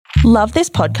Love this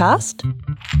podcast?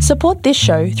 Support this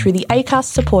show through the Acast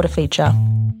supporter feature.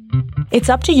 It's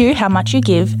up to you how much you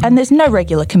give, and there's no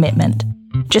regular commitment.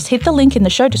 Just hit the link in the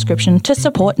show description to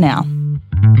support now.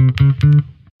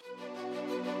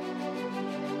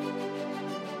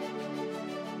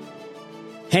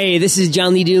 Hey, this is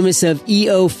John Lee Dumas of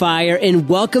EO Fire, and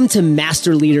welcome to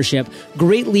Master Leadership.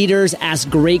 Great leaders ask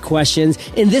great questions,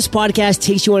 and this podcast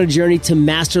takes you on a journey to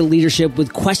master leadership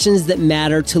with questions that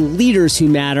matter to leaders who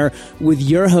matter with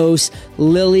your host,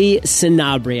 Lily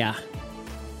Sanabria.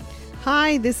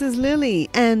 Hi, this is Lily,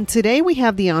 and today we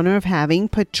have the honor of having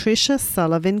Patricia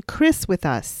Sullivan Chris with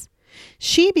us.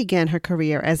 She began her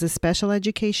career as a special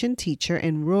education teacher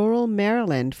in rural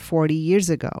Maryland 40 years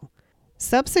ago.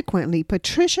 Subsequently,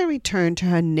 Patricia returned to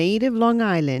her native Long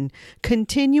Island,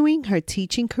 continuing her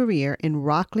teaching career in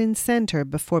Rockland Center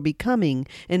before becoming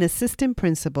an assistant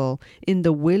principal in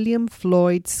the William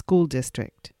Floyd School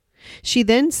District. She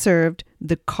then served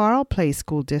the Carle Place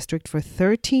School District for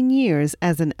 13 years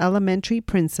as an elementary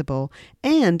principal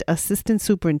and assistant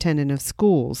superintendent of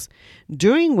schools,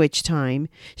 during which time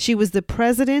she was the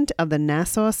president of the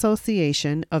Nassau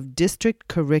Association of District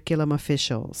Curriculum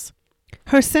Officials.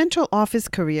 Her central office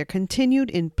career continued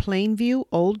in Plainview,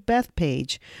 Old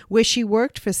Bethpage, where she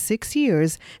worked for 6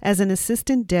 years as an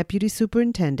assistant deputy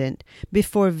superintendent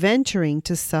before venturing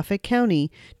to Suffolk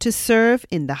County to serve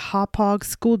in the Hauppauge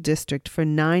School District for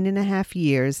 9.5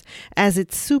 years as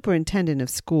its superintendent of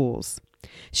schools.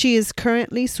 She is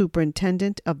currently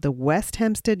superintendent of the West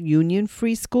Hempstead Union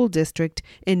Free School District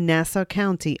in Nassau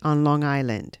County on Long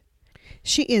Island.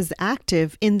 She is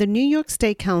active in the New York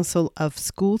State Council of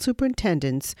School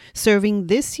Superintendents, serving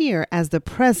this year as the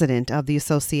president of the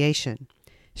association.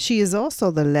 She is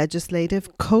also the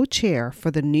legislative co-chair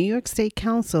for the New York State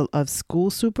Council of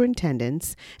School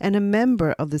Superintendents and a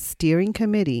member of the steering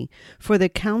committee for the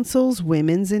council's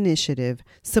Women's Initiative,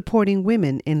 supporting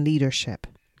women in leadership.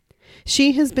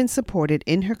 She has been supported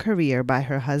in her career by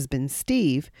her husband,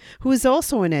 Steve, who is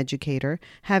also an educator,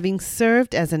 having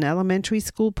served as an elementary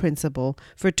school principal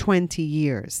for 20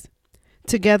 years.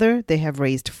 Together, they have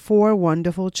raised 4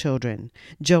 wonderful children,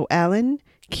 Joellen,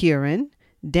 Kieran,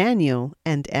 Daniel,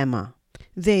 and Emma.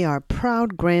 They are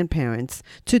proud grandparents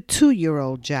to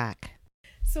 2-year-old Jack.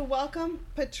 So welcome,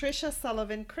 Patricia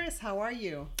Sullivan. Chris, how are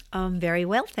you? Very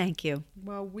well, thank you.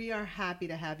 Well, we are happy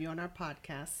to have you on our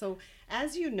podcast. So,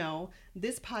 as you know,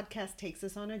 this podcast takes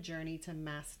us on a journey to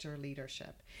master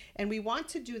leadership. And we want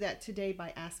to do that today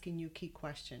by asking you key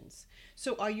questions.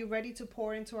 So, are you ready to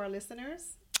pour into our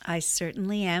listeners? I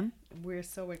certainly am. We're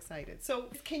so excited. So,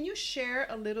 can you share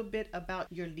a little bit about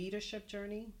your leadership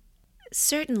journey?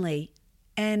 Certainly.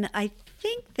 And I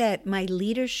think that my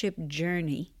leadership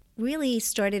journey really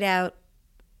started out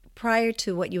prior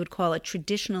to what you would call a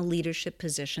traditional leadership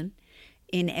position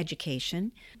in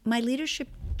education. My leadership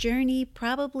journey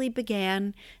probably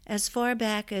began as far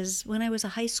back as when I was a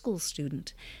high school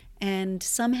student. And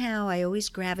somehow I always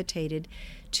gravitated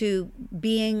to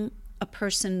being a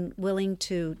person willing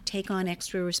to take on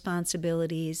extra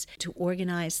responsibilities, to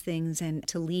organize things, and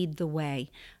to lead the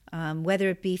way. Whether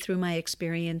it be through my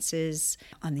experiences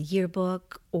on the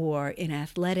yearbook or in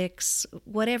athletics,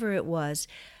 whatever it was,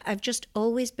 I've just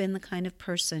always been the kind of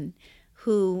person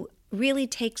who really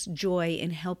takes joy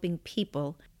in helping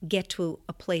people get to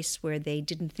a place where they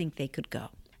didn't think they could go.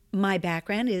 My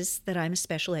background is that I'm a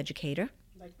special educator.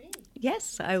 Like me.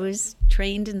 Yes, I was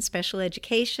trained in special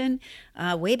education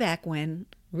way back when,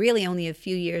 really only a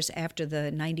few years after the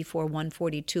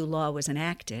 94-142 law was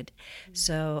enacted.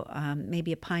 So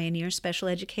maybe a pioneer special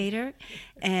educator.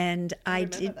 And I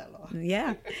did that law.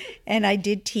 Yeah. And I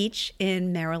did teach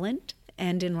in Maryland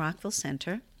and in Rockville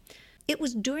Center. It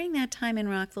was during that time in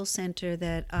Rockville Center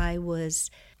that I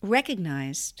was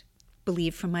recognized,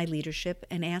 believed, for my leadership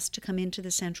and asked to come into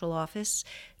the central office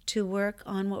to work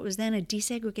on what was then a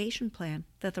desegregation plan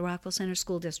that the Rockville Center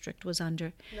School District was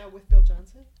under. Now with Bill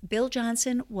Johnson? Bill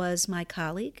Johnson was my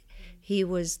colleague. He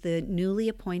was the newly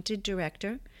appointed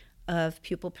director of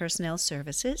Pupil Personnel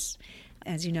Services.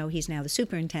 As you know, he's now the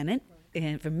superintendent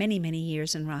for many, many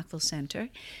years in Rockville Center.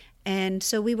 And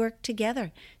so we worked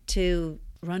together to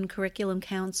run curriculum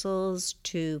councils,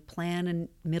 to plan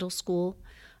a middle school,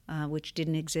 which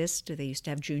didn't exist. They used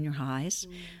to have junior highs,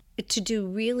 to do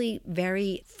really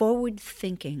very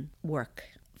forward-thinking work.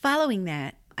 Following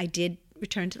that, I did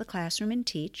return to the classroom and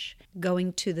teach,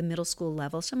 going to the middle school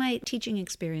level. So my teaching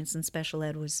experience in special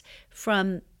ed was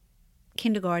from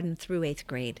kindergarten through 8th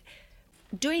grade.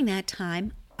 During that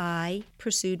time, I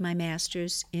pursued my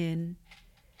master's in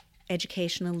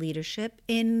educational leadership,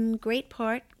 in great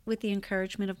part with the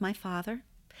encouragement of my father,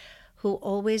 who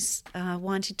always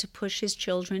wanted to push his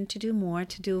children to do more,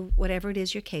 to do whatever it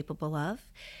is you're capable of.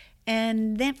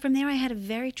 And then from there, I had a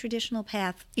very traditional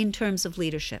path in terms of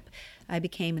leadership. I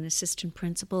became an assistant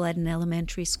principal at an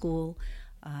elementary school,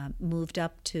 moved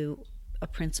up to a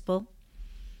principal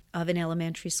of an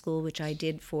elementary school, which I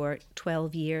did for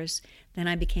 12 years. Then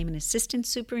I became an assistant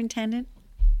superintendent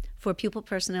for pupil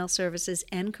personnel services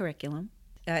and curriculum.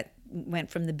 Went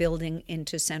from the building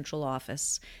into central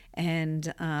office.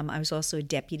 And I was also a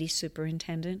deputy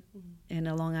superintendent in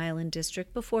a Long Island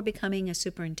district before becoming a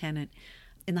superintendent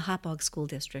in the Hauppauge School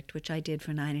District, which I did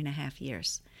for 9.5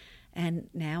 years. And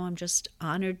now I'm just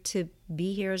honored to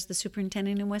be here as the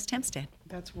superintendent in West Hempstead.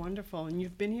 That's wonderful. And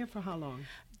you've been here for how long?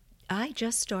 I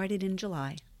just started in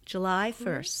July 1st.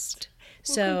 Well,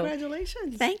 so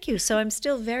congratulations. Thank you. So I'm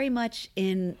still very much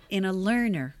in a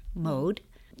learner mode,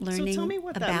 learning so tell me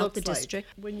what that about looks the district.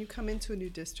 Like. When you come into a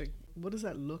new district, what does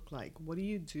that look like? What do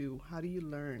you do? How do you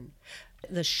learn?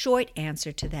 The short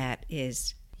answer to that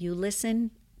is you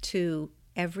listen to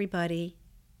everybody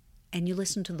and you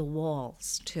listen to the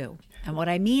walls too. And what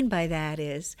I mean by that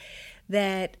is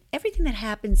that everything that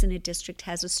happens in a district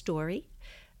has a story.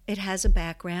 It has a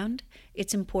background.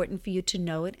 It's important for you to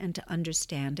know it and to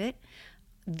understand it.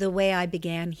 The way I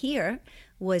began here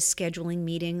was scheduling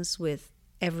meetings with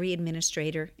every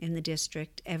administrator in the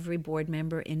district, every board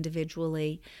member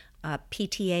individually,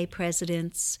 PTA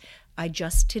presidents. I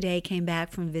just today came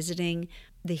back from visiting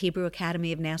the Hebrew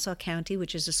Academy of Nassau County,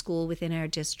 which is a school within our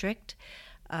district.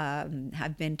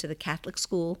 I've been to the Catholic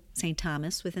school, St.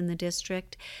 Thomas, within the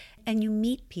district. And you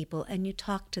meet people and you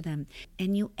talk to them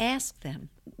and you ask them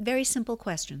very simple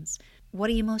questions. What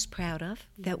are you most proud of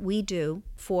that we do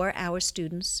for our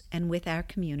students and with our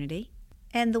community?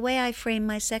 And the way I frame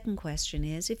my second question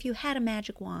is, if you had a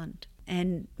magic wand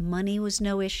and money was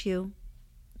no issue,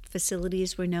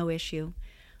 facilities were no issue,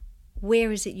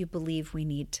 where is it you believe we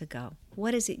need to go?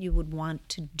 What is it you would want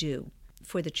to do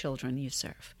for the children you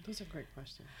serve? Those are great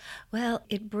questions. Well,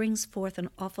 it brings forth an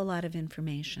awful lot of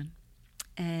information,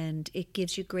 and it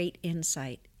gives you great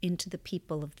insight into the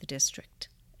people of the district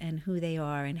and who they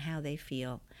are and how they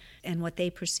feel and what they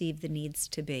perceive the needs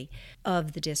to be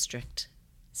of the district.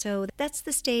 So that's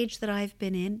the stage that I've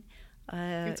been in.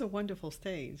 It's a wonderful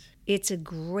stage. It's a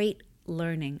great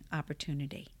learning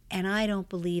opportunity. And I don't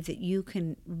believe that you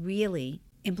can really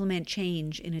implement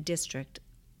change in a district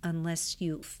unless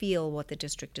you feel what the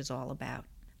district is all about.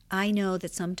 I know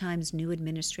that sometimes new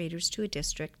administrators to a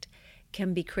district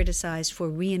can be criticized for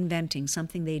reinventing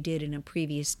something they did in a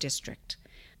previous district.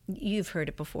 You've heard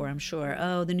it before, I'm sure.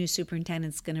 Oh, the new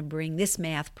superintendent's going to bring this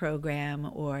math program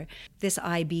or this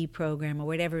IB program or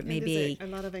whatever it may be. A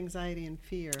lot of anxiety and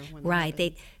fear.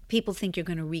 Right. People think you're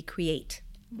going to recreate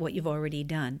what you've already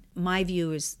done. My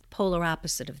view is polar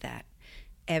opposite of that.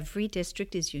 Every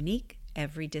district is unique.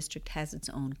 Every district has its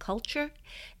own culture.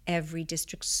 Every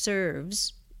district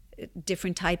serves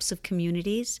different types of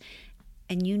communities.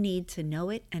 And you need to know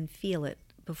it and feel it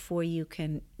before you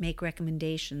can make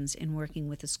recommendations in working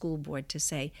with the school board to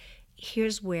say,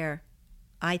 here's where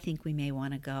I think we may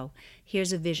want to go.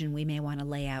 Here's a vision we may want to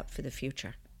lay out for the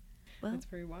future. Well, that's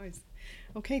very wise.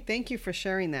 Okay, thank you for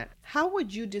sharing that. How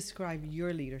would you describe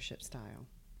your leadership style?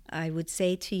 I would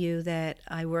say to you that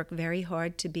I work very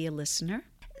hard to be a listener.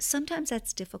 Sometimes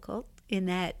that's difficult in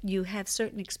that you have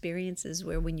certain experiences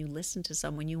where when you listen to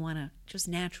someone, you want to just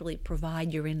naturally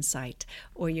provide your insight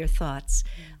or your thoughts.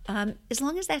 As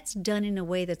long as that's done in a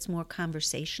way that's more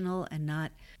conversational and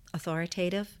not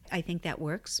authoritative, I think that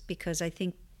works, because I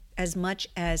think as much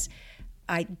as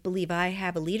I believe I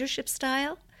have a leadership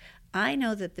style, I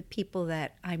know that the people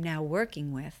that I'm now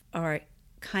working with are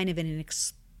kind of in an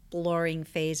exploring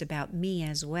phase about me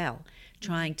as well,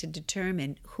 trying to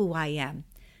determine who I am,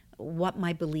 what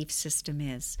my belief system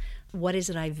is, what is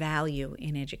it I value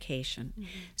in education. Mm-hmm.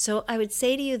 So I would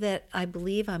say to you that I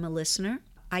believe I'm a listener.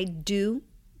 I do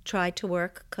try to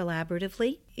work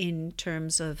collaboratively in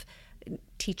terms of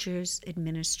teachers,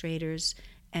 administrators,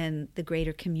 and the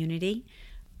greater community.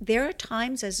 There are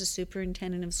times as a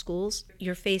superintendent of schools,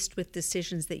 you're faced with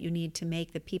decisions that you need to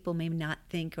make that people may not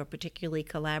think are particularly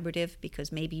collaborative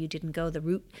because maybe you didn't go the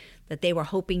route that they were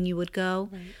hoping you would go.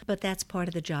 Right. But that's part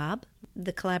of the job.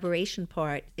 The collaboration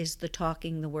part is the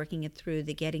talking, the working it through,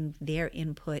 the getting their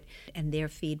input and their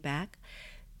feedback.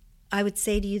 I would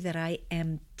say to you that I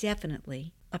am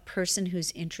definitely a person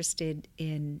who's interested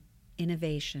in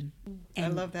innovation. I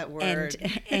love that word.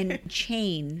 And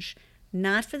change.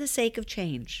 Not for the sake of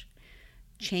change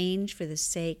for the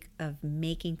sake of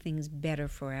making things better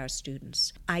for our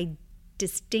students. I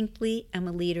distinctly am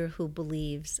a leader who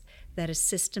believes that a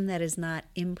system that is not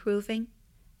improving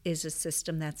is a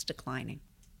system that's declining.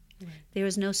 Right. There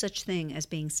is no such thing as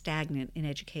being stagnant in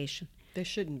education. There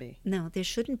shouldn't be. No, there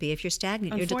shouldn't be. If you're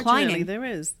stagnant, you're declining. There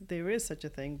is such a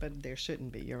thing, but there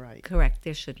shouldn't be. You're right. Correct.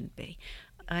 There shouldn't be.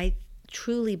 I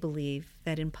truly believe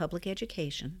that in public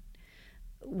education,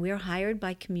 we're hired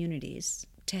by communities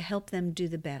to help them do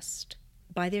the best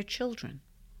by their children.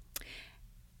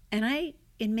 And I,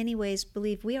 in many ways,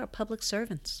 believe we are public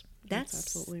servants. That's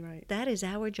absolutely right. That is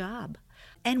our job.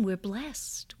 And we're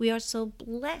blessed. We are so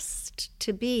blessed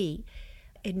to be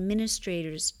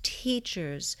administrators,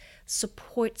 teachers,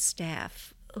 support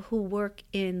staff who work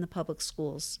in the public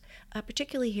schools,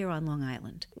 particularly here on Long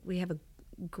Island. We have a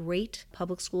great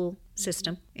public school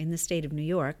system in the state of New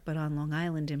York, but on Long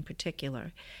Island in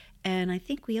particular. And I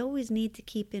think we always need to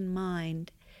keep in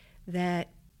mind that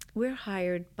we're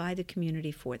hired by the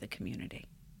community for the community.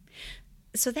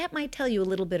 So that might tell you a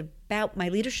little bit about my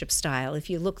leadership style if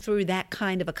you look through that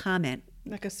kind of a comment.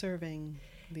 Like a serving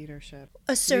leadership.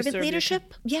 A servant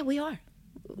leadership? Yeah, we are.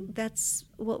 That's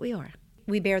what we are.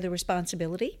 We bear the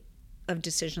responsibility of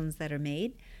decisions that are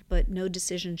made, but no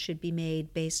decision should be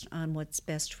made based on what's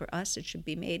best for us. It should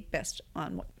be made best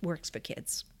on what works for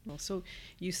kids. Well, so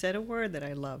you said a word that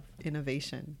I love,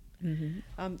 innovation.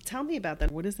 Mm-hmm. Tell me about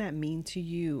that. What does that mean to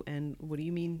you, and what do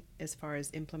you mean as far as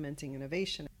implementing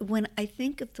innovation? When I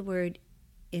think of the word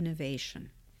innovation,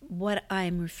 what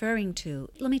I'm referring to,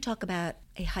 let me talk about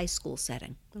a high school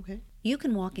setting. Okay. You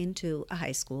can walk into a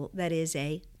high school that is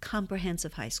a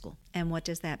comprehensive high school. And what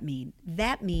does that mean?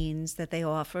 That means that they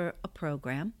offer a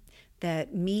program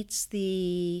that meets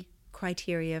the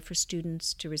criteria for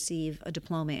students to receive a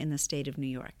diploma in the state of New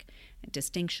York, a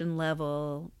distinction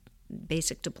level,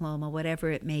 basic diploma, whatever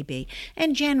it may be.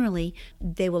 And generally,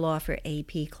 they will offer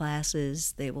AP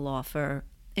classes, they will offer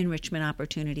enrichment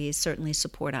opportunities, certainly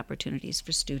support opportunities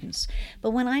for students.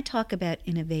 But when I talk about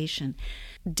innovation,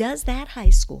 does that high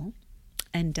school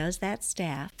and does that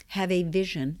staff have a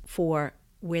vision for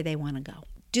where they want to go?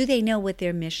 Do they know what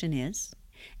their mission is?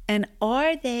 And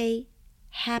are they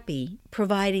happy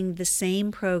providing the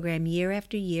same program year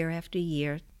after year after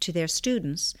year to their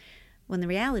students when the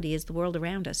reality is the world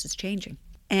around us is changing?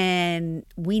 And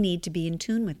we need to be in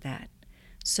tune with that.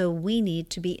 So we need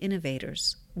to be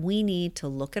innovators. We need to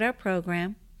look at our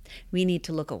program. We need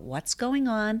to look at what's going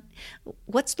on,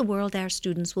 what's the world our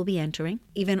students will be entering,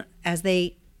 even as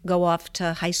they go off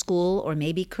to high school or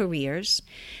maybe careers,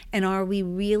 and are we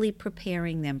really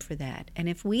preparing them for that? And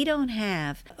if we don't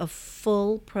have a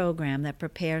full program that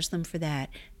prepares them for that,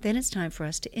 then it's time for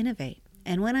us to innovate.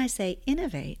 And when I say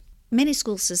innovate, many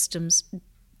school systems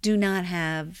do not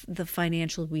have the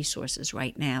financial resources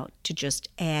right now to just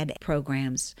add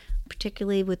programs,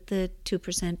 particularly with the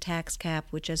 2% tax cap,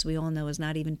 which, as we all know, is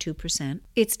not even 2%.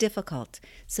 It's difficult.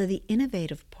 So the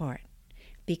innovative part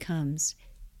becomes,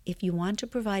 if you want to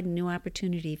provide a new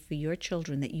opportunity for your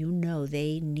children that you know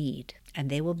they need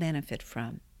and they will benefit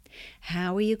from,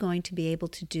 how are you going to be able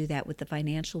to do that with the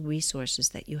financial resources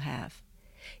that you have?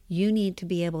 You need to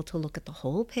be able to look at the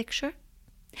whole picture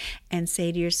and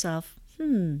say to yourself,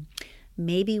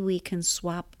 maybe we can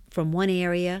swap from one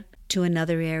area to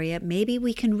another area. Maybe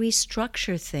we can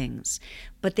restructure things.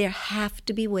 But there have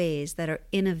to be ways that are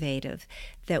innovative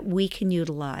that we can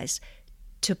utilize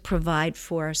to provide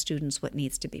for our students what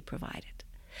needs to be provided.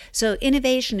 So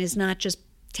innovation is not just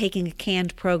taking a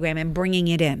canned program and bringing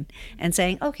it in and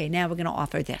saying, okay, now we're going to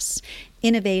offer this.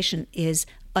 Innovation is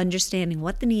understanding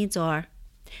what the needs are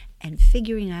and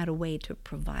figuring out a way to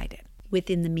provide it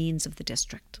within the means of the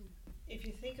district. If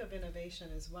you think of innovation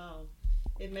as well,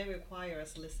 it may require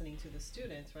us listening to the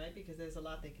students, right? Because there's a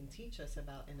lot they can teach us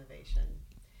about innovation.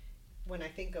 When I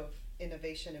think of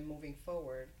innovation and moving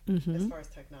forward, as far as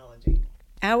technology.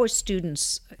 Our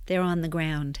students, they're on the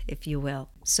ground, if you will.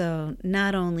 So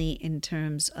not only in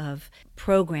terms of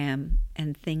program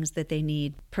and things that they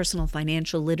need, personal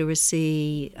financial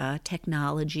literacy,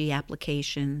 technology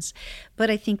applications, but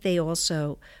I think they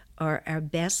also are our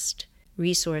best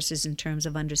resources in terms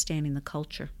of understanding the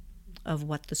culture of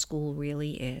what the school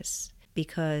really is,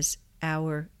 because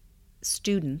our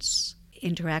students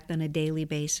interact on a daily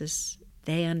basis.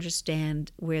 They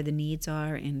understand where the needs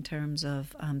are in terms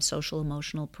of social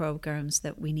emotional programs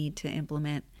that we need to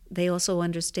implement. They also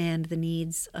understand the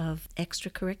needs of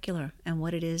extracurricular and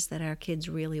what it is that our kids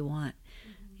really want.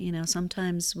 You know,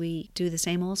 sometimes we do the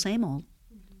same old,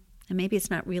 and maybe it's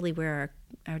not really where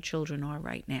our children are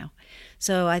right now.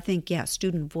 So I think,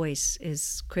 student voice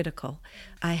is critical.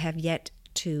 I have yet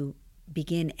to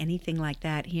begin anything like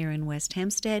that here in West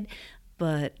Hempstead,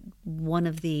 but one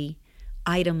of the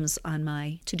items on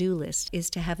my to-do list is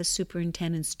to have a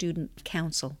superintendent-student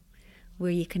council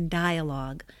where you can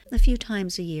dialogue a few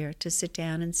times a year to sit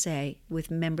down and say with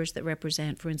members that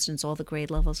represent, for instance, all the grade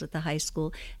levels at the high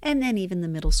school and then even the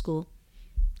middle school,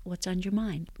 what's on your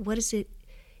mind? What is it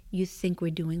you think we're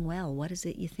doing well? What is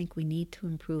it you think we need to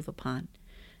improve upon?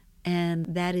 And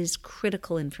that is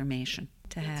critical information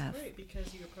to have. It's great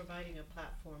because you're providing a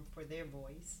platform for their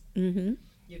voice. Mm-hmm.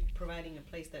 You're providing a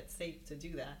place that's safe to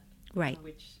do that. Right.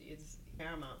 Which is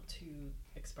paramount to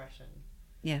expression.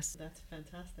 Yes. That's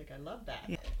fantastic. I love that.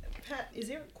 Yeah. Pat, is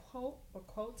there a quote or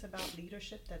quotes about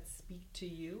leadership that speak to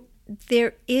you?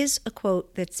 There is a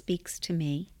quote that speaks to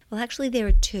me. Well, actually, there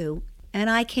are two, and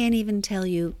I can't even tell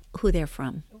you who they're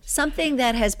from. Something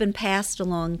that has been passed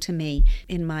along to me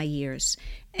in my years.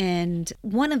 And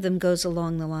one of them goes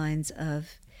along the lines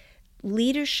of,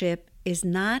 leadership is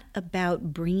not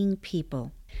about bringing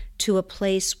people to a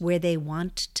place where they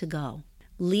want to go.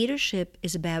 Leadership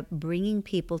is about bringing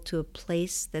people to a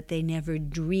place that they never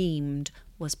dreamed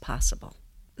was possible.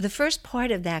 The first part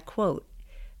of that quote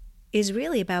is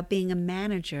really about being a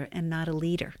manager and not a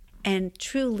leader. And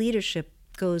true leadership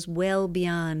goes well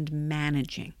beyond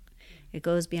managing. It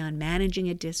goes beyond managing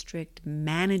a district,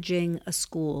 managing a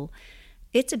school.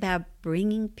 It's about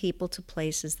bringing people to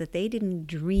places that they didn't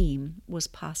dream was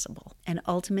possible. And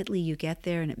ultimately you get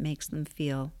there and it makes them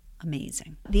feel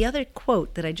amazing. The other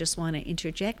quote that I just want to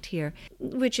interject here,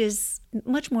 which is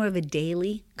much more of a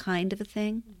daily kind of a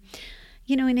thing.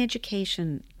 You know, in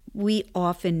education, we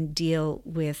often deal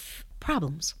with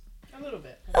problems. A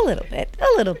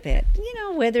little bit. You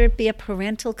know, whether it be a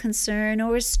parental concern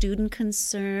or a student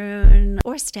concern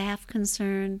or staff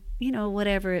concern, you know,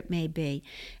 whatever it may be.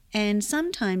 And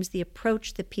sometimes the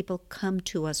approach that people come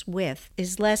to us with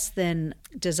is less than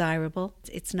desirable.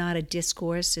 It's not a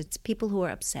discourse. It's people who are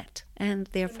upset. And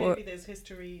therefore, maybe there's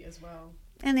history as well.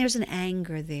 And there's an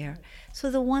anger there. So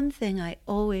the one thing I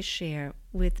always share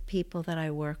with people that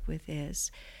I work with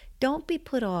is, don't be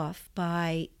put off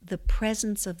by the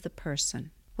presence of the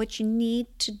person. What you need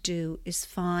to do is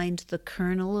find the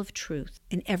kernel of truth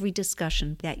in every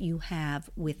discussion that you have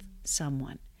with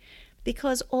someone.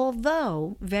 Because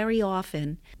although very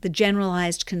often the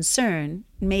generalized concern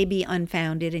may be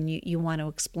unfounded and you want to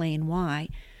explain why,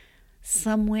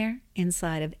 somewhere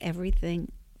inside of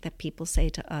everything that people say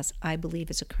to us, I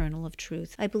believe is a kernel of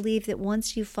truth. I believe that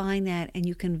once you find that and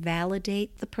you can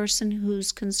validate the person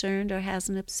who's concerned or has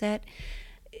an upset,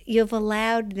 you've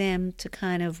allowed them to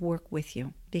kind of work with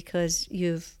you because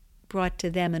you've brought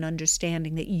to them an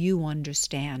understanding that you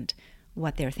understand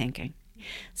what they're thinking.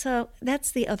 So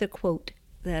that's the other quote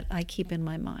that I keep in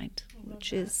my mind,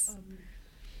 which is...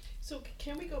 So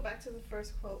can we go back to the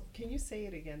first quote? Can you say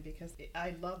it again? Because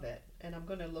I love it, and I'm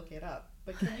going to look it up.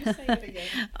 But can you say it again?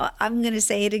 I'm going to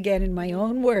say it again in my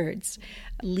own words.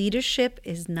 Leadership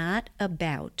is not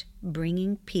about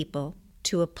bringing people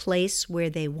to a place where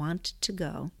they want to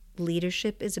go.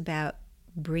 Leadership is about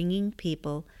bringing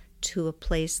people to a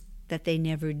place that they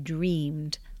never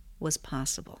dreamed was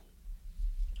possible.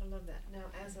 I love that. Now,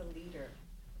 as a leader,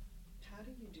 how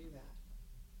do you do that?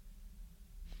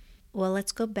 Well,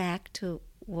 let's go back to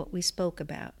what we spoke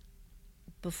about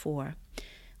before.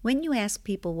 When you ask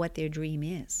people what their dream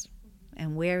is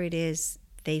and where it is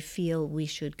they feel we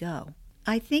should go,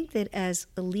 I think that as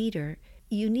a leader,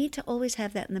 you need to always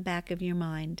have that in the back of your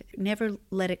mind. Never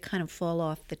let it kind of fall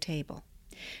off the table.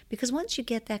 Because once you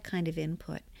get that kind of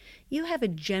input, you have a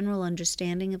general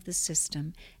understanding of the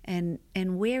system and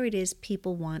where it is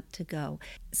people want to go.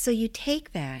 So you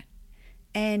take that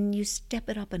and you step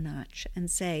it up a notch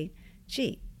and say,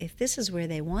 gee, if this is where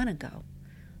they want to go,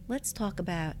 let's talk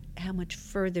about how much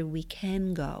further we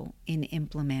can go in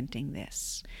implementing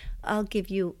this. I'll give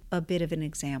you a bit of an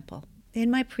example. In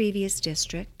my previous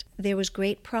district, there was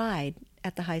great pride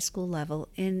at the high school level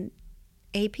in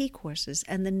AP courses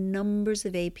and the numbers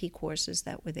of AP courses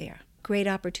that were there. Great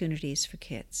opportunities for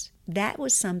kids. That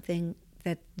was something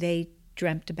that they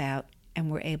dreamt about and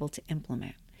were able to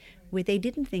implement. Where they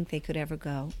didn't think they could ever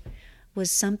go was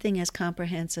something as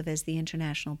comprehensive as the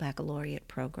International Baccalaureate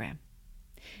program.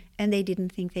 And they didn't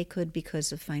think they could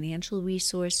because of financial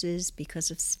resources, because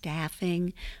of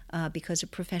staffing, because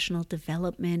of professional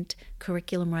development,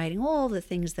 curriculum writing, all the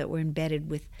things that were embedded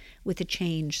with a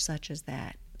change such as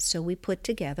that. So we put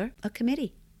together a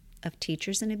committee of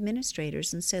teachers and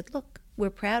administrators and said, look, we're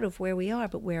proud of where we are,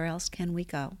 but where else can we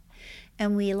go?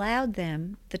 And we allowed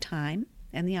them the time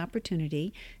and the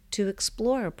opportunity to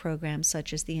explore a program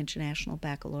such as the International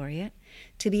Baccalaureate,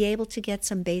 to be able to get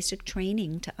some basic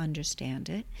training to understand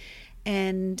it,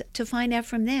 and to find out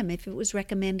from them if it was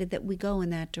recommended that we go in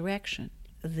that direction.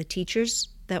 The teachers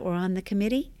that were on the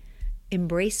committee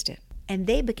embraced it, and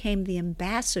they became the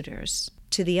ambassadors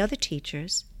to the other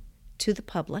teachers, to the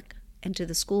public, and to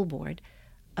the school board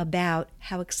about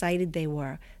how excited they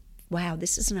were. Wow,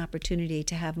 this is an opportunity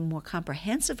to have a more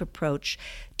comprehensive approach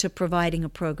to providing a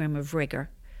program of rigor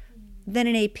than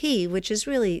an AP, which is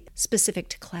really specific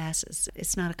to classes.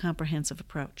 It's not a comprehensive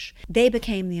approach. They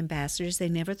became the ambassadors. They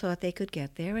never thought they could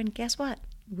get there, and guess what?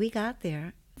 We got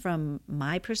there. From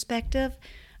my perspective,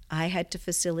 I had to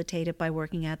facilitate it by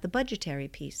working out the budgetary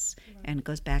piece, and it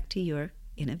goes back to your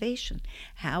innovation.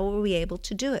 How were we able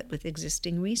to do it with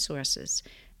existing resources?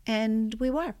 And we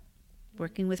were.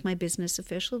 Working with my business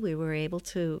official, we were able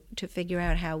to figure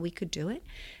out how we could do it,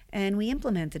 and we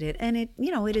implemented it. And it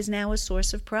is now a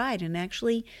source of pride. And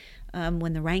actually,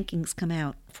 when the rankings come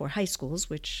out for high schools,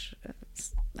 which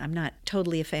I'm not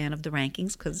totally a fan of the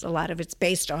rankings because a lot of it's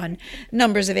based on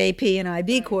numbers of AP and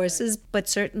IB courses, but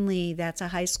certainly that's a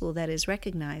high school that is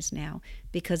recognized now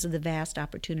because of the vast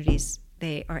opportunities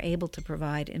they are able to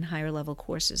provide in higher level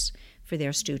courses for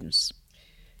their students.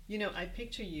 I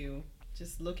picture you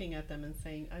just looking at them and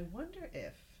saying, I wonder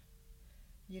if,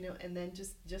 and then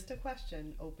just a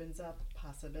question opens up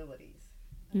possibilities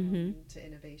to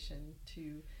innovation,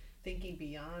 to thinking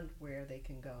beyond where they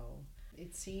can go.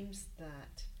 It seems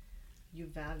that you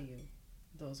value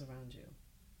those around you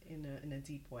in a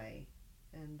deep way,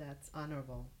 and that's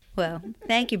honorable. Well,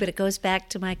 thank you, but it goes back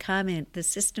to my comment. The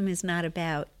system is not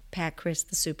about Pat Chris,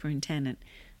 the superintendent.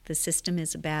 The system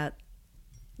is about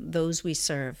those we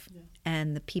serve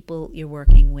and the people you're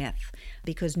working with,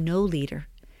 because no leader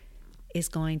is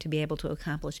going to be able to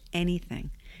accomplish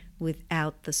anything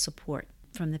without the support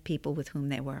from the people with whom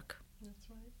they work. That's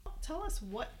right. Tell us,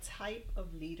 what type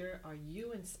of leader are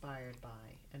you inspired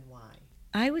by and why?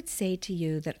 I would say to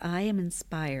you that I am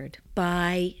inspired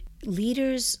by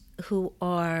leaders who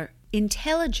are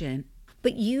intelligent,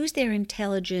 but use their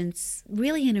intelligence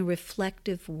really in a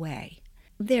reflective way.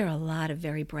 There are a lot of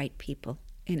very bright people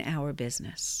in our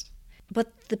business.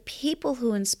 But the people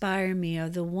who inspire me are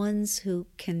the ones who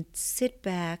can sit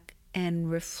back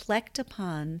and reflect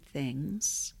upon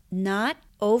things, not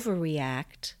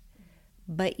overreact,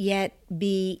 but yet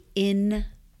be in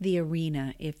the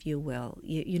arena, if you will.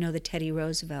 You know the Teddy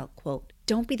Roosevelt quote,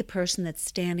 don't be the person that's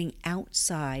standing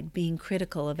outside being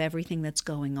critical of everything that's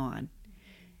going on.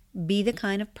 Be the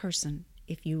kind of person,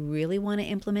 if you really want to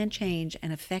implement change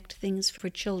and affect things for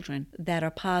children that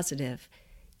are positive,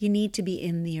 you need to be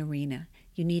in the arena.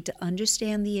 You need to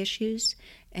understand the issues,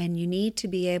 and you need to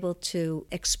be able to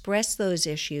express those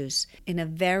issues in a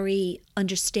very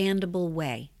understandable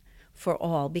way for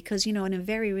all. Because, in a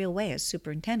very real way, as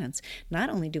superintendents, not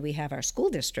only do we have our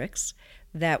school districts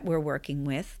that we're working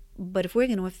with, but if we're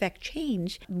going to affect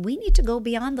change, we need to go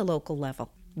beyond the local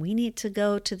level. We need to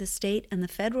go to the state and the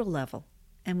federal level,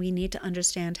 and we need to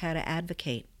understand how to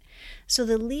advocate. So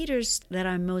the leaders that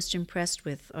I'm most impressed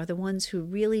with are the ones who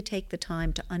really take the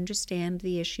time to understand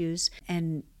the issues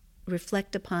and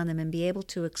reflect upon them and be able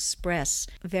to express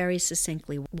very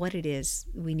succinctly what it is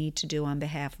we need to do on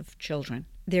behalf of children.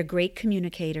 They're great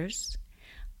communicators.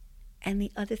 And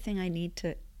the other thing I need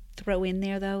to throw in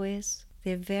there, though, is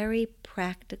they're very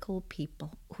practical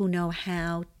people who know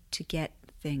how to get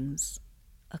things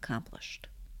accomplished.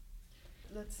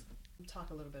 Let's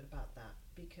talk a little bit about that,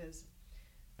 because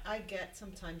I get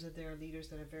sometimes that there are leaders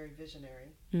that are very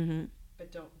visionary,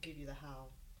 but don't give you the how,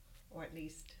 or at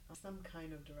least some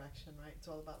kind of direction, right? It's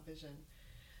all about vision.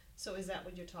 So is that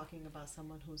what you're talking about,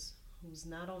 someone who's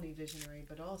not only visionary,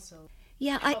 but also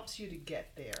helps you to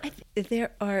get there?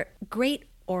 There are great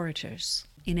orators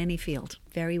in any field,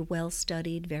 very well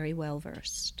studied, very well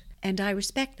versed. And I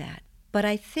respect that. But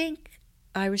I think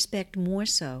I respect more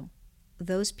so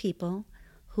those people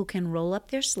who can roll up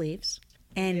their sleeves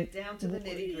and get down to the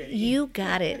nitty-gritty. You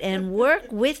got it. And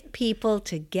work with people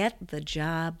to get the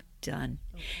job done.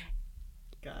 Okay.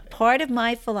 Got it. Part of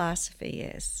my philosophy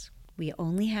is we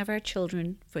only have our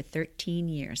children for 13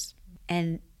 years.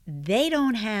 And they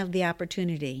don't have the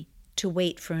opportunity to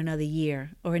wait for another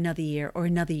year or another year or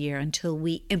another year until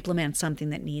we implement something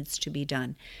that needs to be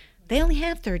done. They only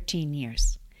have 13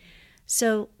 years.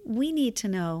 So we need to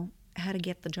know how to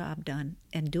get the job done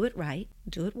and do it right,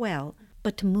 do it well,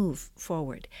 but to move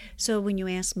forward. So when you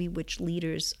ask me which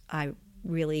leaders I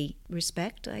really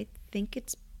respect, I think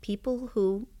it's people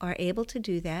who are able to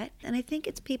do that. And I think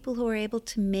it's people who are able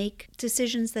to make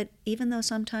decisions that, even though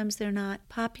sometimes they're not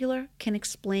popular, can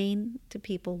explain to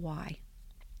people why.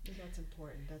 That's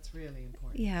important. That's really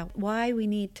important. Yeah, why we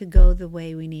need to go the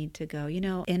way we need to go.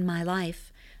 In my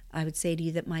life, I would say to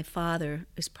you that my father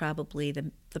is probably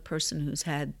the person who's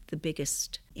had the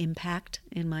biggest impact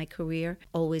in my career,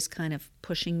 always kind of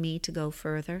pushing me to go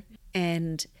further.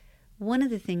 And One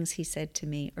of the things he said to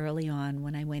me early on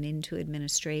when I went into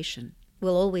administration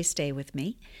will always stay with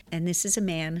me. And this is a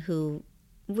man who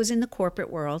was in the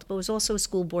corporate world, but was also a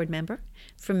school board member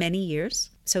for many years.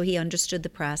 So he understood the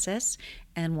process.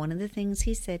 And one of the things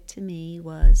he said to me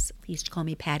was, he used to call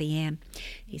me Patty Ann.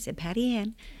 He said, Patty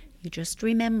Ann, you just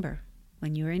remember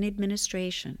when you're in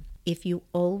administration, if you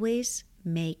always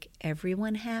make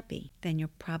everyone happy, then you're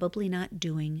probably not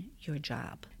doing your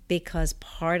job. Because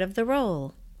part of the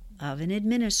role of an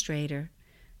administrator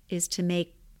is to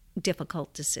make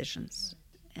difficult decisions.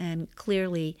 And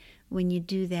clearly, when you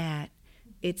do that,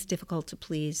 it's difficult to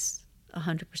please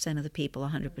 100% of the people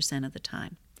 100% of the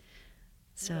time.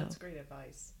 So Well, that's great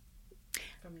advice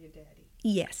from your daddy.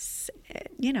 yes,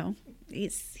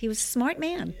 he was a smart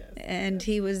man, and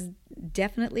he was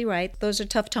definitely right. Those are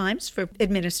tough times for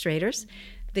administrators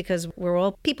because we're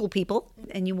all people,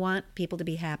 and you want people to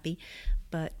be happy,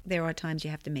 but there are times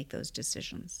you have to make those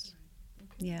decisions.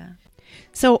 Yeah.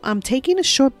 So I'm taking a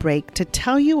short break to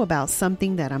tell you about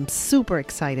something that I'm super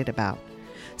excited about.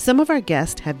 Some of our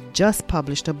guests have just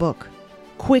published a book,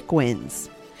 Quick Wins,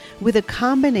 with a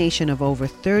combination of over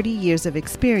 30 years of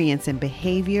experience in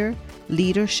behavior,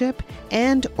 leadership,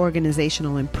 and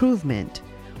organizational improvement.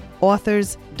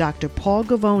 Authors Dr. Paul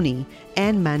Gavoni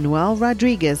and Manuel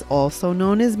Rodriguez, also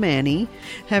known as Manny,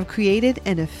 have created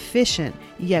an efficient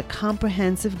yet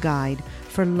comprehensive guide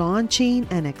for launching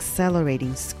and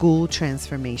accelerating school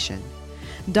transformation.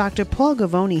 Dr. Paul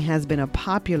Gavoni has been a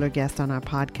popular guest on our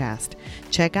podcast.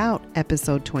 Check out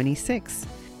episode 26.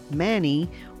 Manny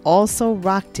also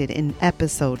rocked it in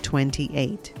episode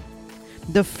 28.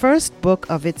 The first book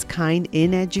of its kind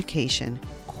in education,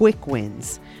 Quick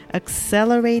Wins,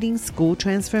 Accelerating School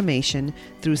Transformation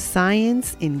Through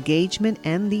Science, Engagement,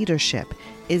 and Leadership,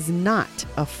 is not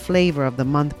a flavor of the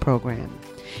month program.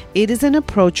 It is an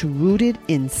approach rooted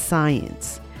in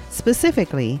science,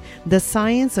 specifically the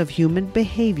science of human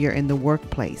behavior in the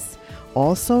workplace,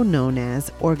 also known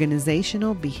as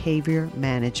Organizational Behavior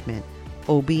Management,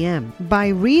 OBM. By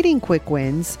reading Quick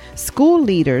Wins, school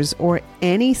leaders or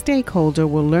any stakeholder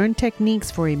will learn techniques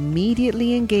for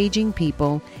immediately engaging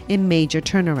people in major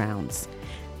turnarounds.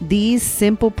 These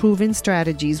simple proven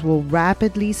strategies will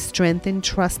rapidly strengthen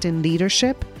trust in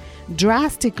leadership,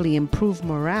 drastically improve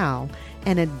morale,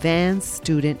 and advance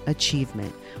student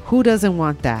achievement. Who doesn't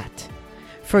want that?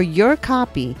 For your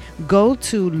copy, go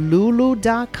to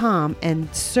lulu.com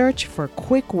and search for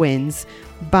Quick Wins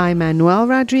by Manuel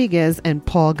Rodriguez and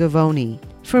Paul Gavoni.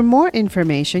 For more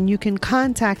information, you can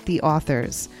contact the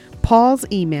authors. Paul's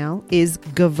email is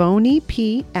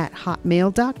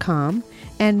gavonip@hotmail.com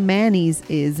and Manny's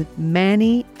is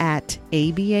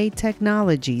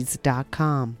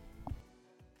manny@abatechnologies.com.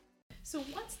 So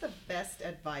what's the best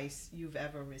advice you've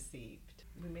ever received?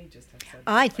 We may just have said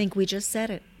I think we just said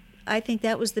it. I think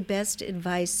that was the best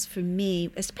advice for me,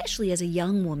 especially as a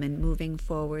young woman moving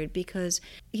forward, because,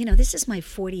 this is my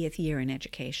 40th year in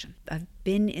education. I've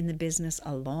been in the business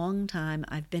a long time.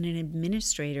 I've been an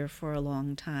administrator for a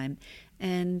long time.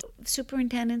 And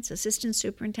superintendents, assistant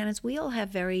superintendents, we all have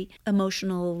very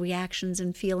emotional reactions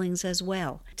and feelings as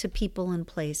well to people and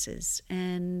places.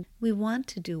 And we want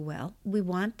to do well. We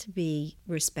want to be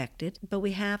respected, but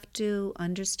we have to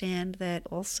understand that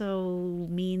also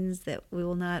means that we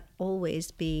will not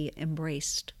always be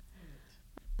embraced.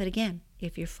 But again,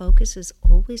 if your focus is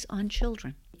always on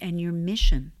children and your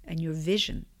mission and your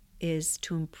vision is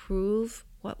to improve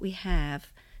what we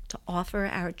have to offer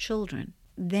our children,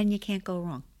 then you can't go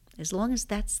wrong. As long as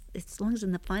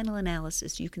in the final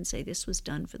analysis you can say this was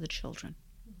done for the children.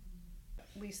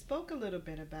 We spoke a little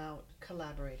bit about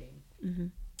collaborating. Mm-hmm.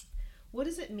 What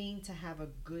does it mean to have a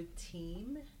good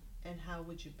team, and how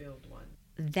would you build one?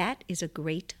 That is a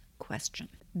great question,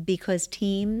 because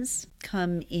teams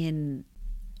come in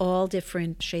all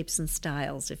different shapes and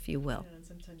styles, if you will. And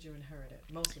sometimes you inherit it,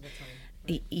 most of the time.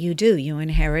 Right? You do. You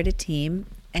inherit a team,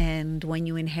 and when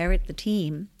you inherit the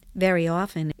team, very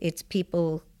often it's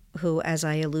people who, as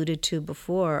I alluded to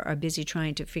before, are busy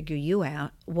trying to figure you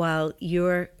out, while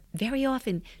you're very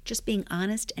often just being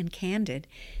honest and candid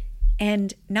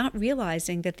and not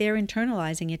realizing that they're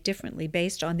internalizing it differently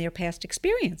based on their past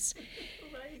experience.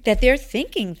 Right. That they're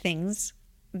thinking things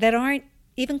that aren't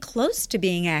even close to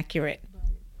being accurate.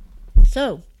 Right.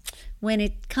 So when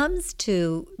it comes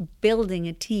to building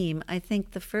a team, I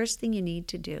think the first thing you need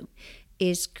to do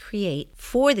is create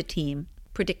for the team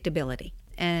predictability.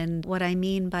 And what I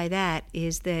mean by that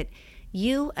is that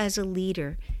you as a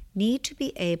leader need to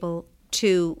be able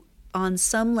to, on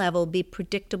some level, be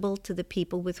predictable to the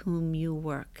people with whom you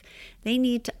work. They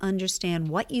need to understand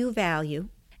what you value,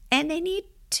 and they need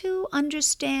to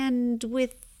understand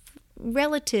with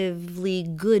relatively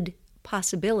good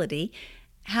possibility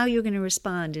how you're going to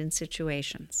respond in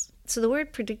situations. So the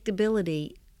word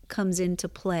predictability comes into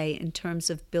play in terms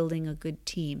of building a good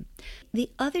team. The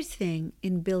other thing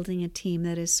in building a team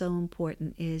that is so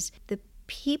important is the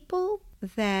people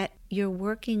that you're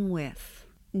working with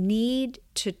need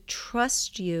to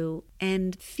trust you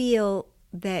and feel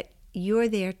that you're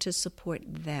there to support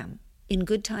them in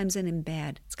good times and in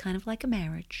bad. It's kind of like a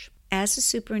marriage. As a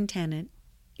superintendent,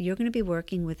 you're going to be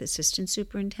working with assistant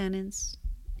superintendents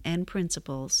and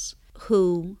principals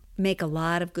who make a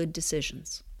lot of good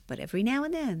decisions. But every now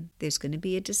and then, there's going to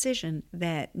be a decision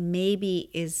that maybe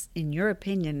is, in your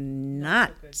opinion,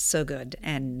 not so good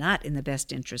and not in the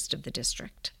best interest of the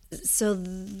district. So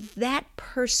that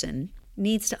person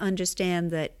needs to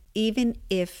understand that even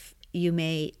if you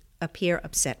may appear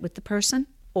upset with the person,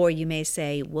 or you may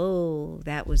say, whoa,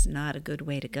 that was not a good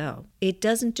way to go, it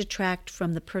doesn't detract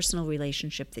from the personal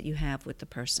relationship that you have with the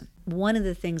person. One of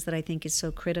the things that I think is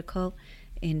so critical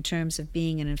in terms of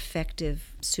being an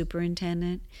effective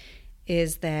superintendent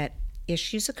is that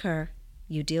issues occur,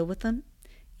 you deal with them,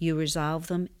 you resolve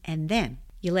them, and then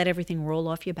you let everything roll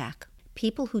off your back.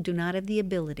 People who do not have the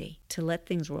ability to let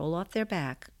things roll off their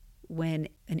back when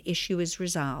an issue is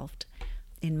resolved,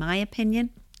 in my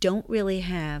opinion, don't really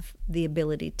have the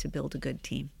ability to build a good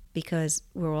team, because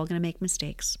we're all going to make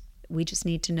mistakes. We just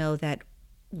need to know that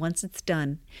once it's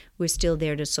done, we're still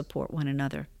there to support one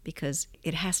another, because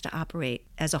it has to operate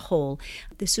as a whole.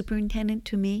 The superintendent,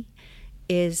 to me,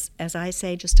 is, as I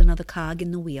say, just another cog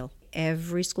in the wheel.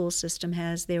 Every school system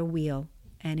has their wheel,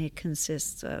 and it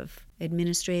consists of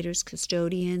administrators,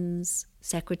 custodians,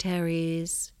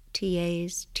 secretaries,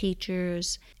 TAs,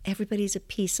 teachers. Everybody's a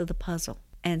piece of the puzzle.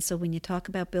 And so when you talk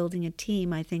about building a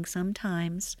team, I think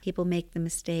sometimes people make the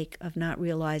mistake of not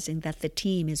realizing that the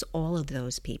team is all of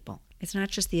those people. It's not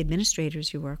just the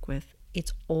administrators you work with,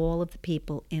 it's all of the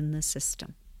people in the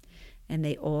system. And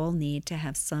they all need to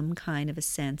have some kind of a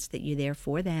sense that you're there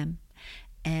for them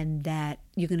and that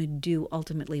you're going to do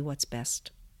ultimately what's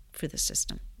best for the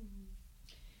system.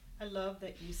 I love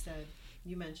that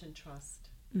you mentioned trust.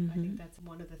 Mm-hmm. I think that's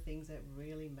one of the things that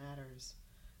really matters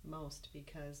most,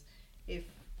 because if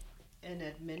an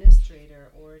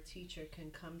administrator or a teacher can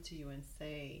come to you and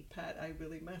say, Pat, I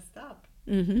really messed up,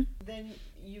 Mm-hmm. then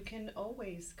you can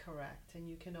always correct and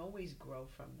you can always grow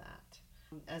from that,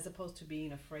 as opposed to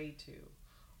being afraid to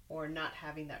or not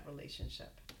having that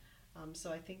relationship.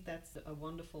 So I think that's a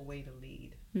wonderful way to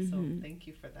lead. Mm-hmm. So thank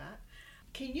you for that.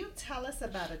 Can you tell us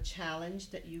about a challenge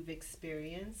that you've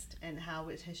experienced and how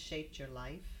it has shaped your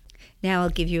life? Now I'll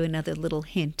give you another little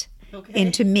hint Okay.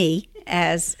 into me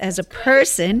as a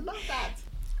person. I love that.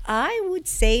 I would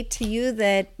say to you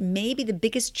that maybe the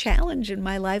biggest challenge in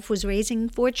my life was raising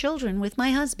 4 children with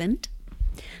my husband.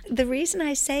 The reason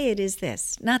I say it is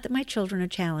this, not that my children are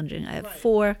challenging. I have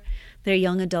 4, they're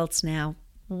young adults now,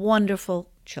 wonderful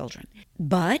children.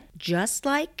 But just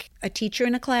like a teacher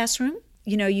in a classroom,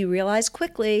 you realize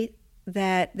quickly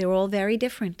that they're all very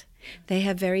different. They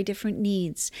have very different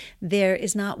needs. There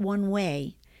is not one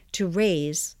way to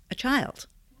raise a child.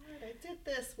 I did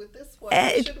this with this one.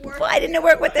 It should work. Why didn't it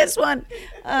work with this one?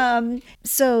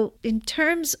 So in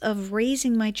terms of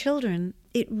raising my children,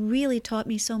 it really taught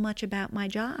me so much about my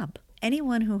job.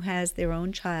 Anyone who has their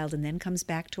own child and then comes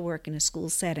back to work in a school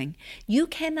setting, you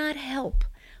cannot help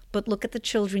but look at the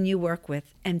children you work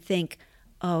with and think,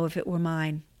 oh, if it were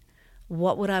mine,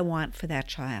 what would I want for that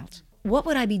child? What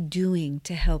would I be doing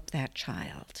to help that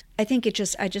child?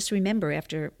 I just remember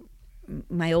after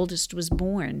my oldest was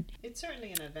born. It's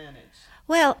certainly an advantage.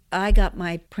 Well, I got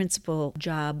my principal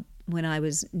job when I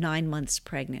was 9 months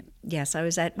pregnant. Yes, I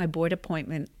was at my board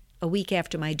appointment a week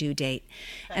after my due date.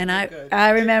 And I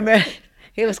remember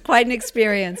it was quite an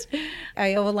experience.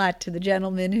 I owe a lot to the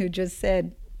gentleman who just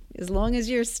said, as long as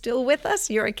you're still with us,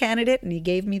 you're a candidate, and he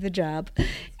gave me the job.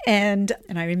 And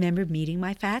I remember meeting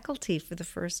my faculty for the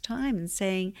first time and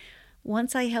saying,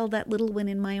 once I held that little one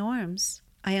in my arms,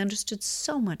 I understood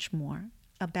so much more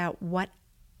about what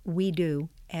we do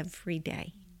every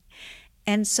day.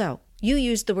 And so you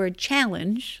used the word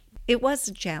challenge. It was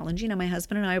a challenge. My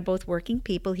husband and I are both working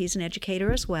people. He's an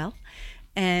educator as well.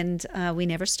 And we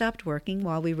never stopped working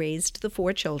while we raised the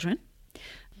 4 children.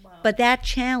 Wow. But that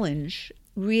challenge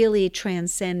really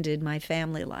transcended my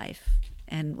family life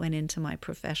and went into my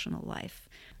professional life.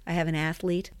 I have an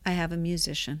athlete. I have a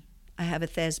musician. I have a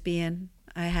thespian.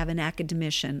 I have an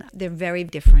academician. They're very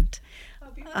different.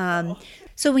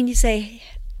 So when you say,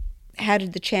 how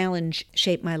did the challenge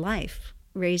shape my life?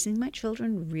 Raising my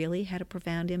children really had a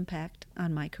profound impact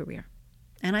on my career.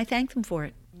 And I thank them for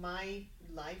it. My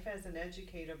life as an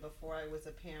educator before I was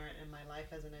a parent and my life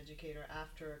as an educator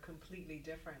after are completely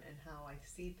different in how I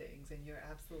see things, and you're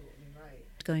absolutely right.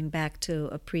 Going back to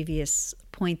a previous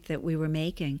point that we were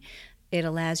making, it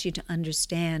allows you to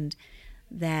understand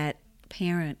that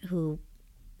parent who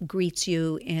greets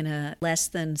you in a less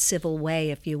than civil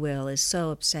way, if you will, is so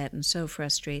upset and so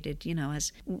frustrated. You know,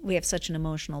 as we have such an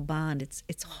emotional bond,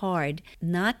 it's hard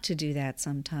not to do that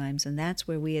sometimes, and that's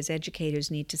where we as educators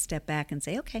need to step back and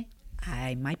say, okay,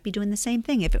 I might be doing the same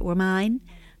thing if it were mine,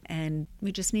 and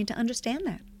we just need to understand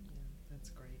that. Yeah, that's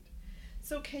great.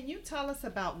 So can you tell us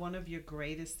about one of your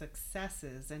greatest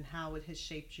successes and how it has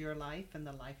shaped your life and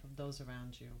the life of those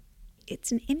around you?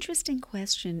 It's an interesting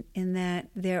question in that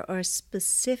there are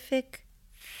specific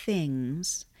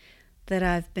things that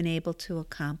I've been able to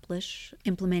accomplish,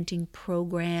 implementing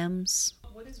programs.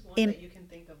 What is one that you can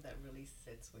think of that really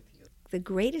sits with you? The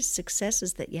greatest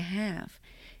successes that you have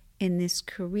in this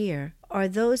career are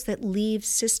those that leave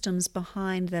systems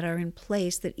behind that are in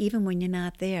place that even when you're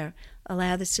not there,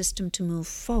 allow the system to move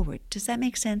forward. Does that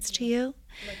make sense to you?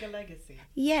 Like a legacy.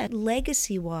 Yeah,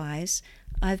 legacy-wise,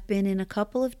 I've been in a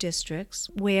couple of districts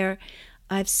where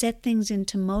I've set things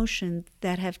into motion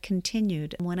that have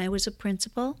continued. When I was a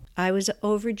principal, I was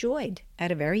overjoyed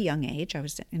at a very young age, I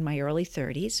was in my early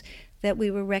 30s, that we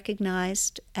were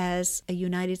recognized as a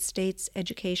United States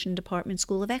Education Department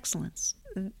School of Excellence.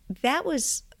 That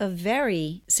was a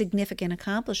very significant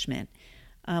accomplishment.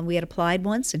 We had applied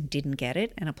once and didn't get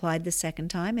it, and applied the second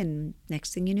time, and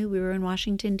next thing you knew, we were in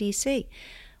Washington, D.C.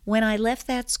 When I left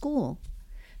that school,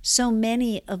 so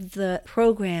many of the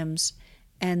programs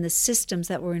and the systems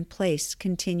that were in place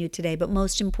continue today. But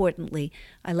most importantly,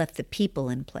 I left the people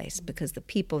in place, because the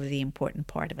people are the important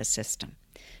part of a system.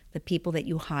 The people that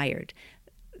you hired,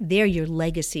 they're your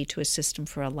legacy to a system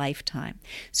for a lifetime.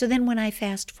 So then when I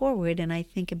fast forward and I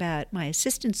think about my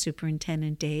assistant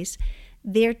superintendent days,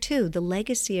 there too, the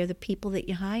legacy are the people that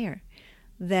you hire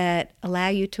that allow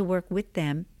you to work with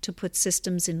them to put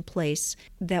systems in place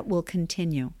that will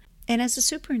continue. And as a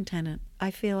superintendent,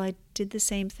 I feel I did the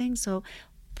same thing. So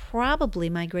probably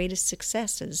my greatest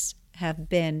successes have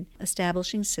been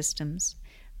establishing systems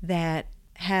that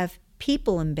have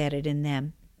people embedded in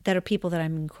them that are people that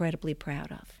I'm incredibly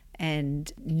proud of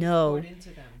and know. Into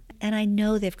them. And I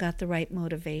know they've got the right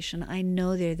motivation. I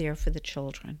know they're there for the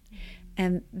children.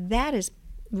 And that is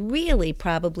really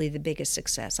probably the biggest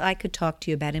success. I could talk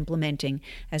to you about implementing,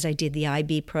 as I did the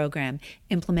IB program,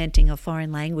 implementing a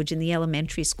foreign language in the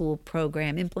elementary school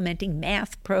program, implementing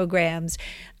math programs,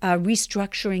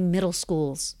 restructuring middle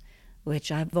schools,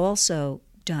 which I've also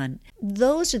done.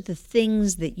 Those are the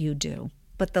things that you do,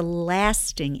 but the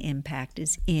lasting impact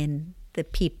is in the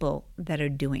people that are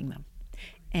doing them.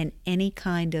 And any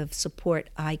kind of support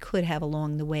I could have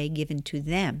along the way given to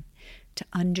them to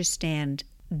understand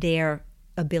their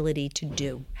ability to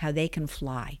do, how they can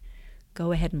fly.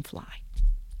 Go ahead and fly.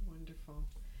 Wonderful.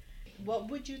 What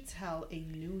would you tell a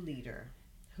new leader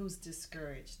who's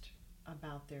discouraged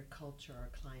about their culture or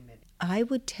climate? I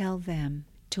would tell them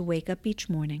to wake up each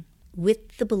morning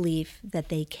with the belief that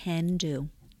they can do,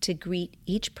 to greet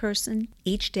each person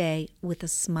each day with a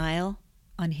smile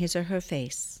on his or her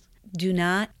face. Do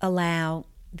not allow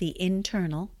the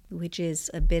internal, which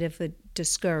is a bit of a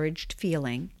discouraged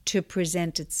feeling, to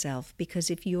present itself,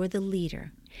 because if you're the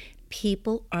leader,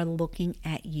 people are looking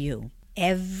at you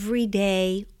every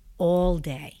day, all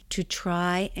day, to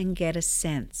try and get a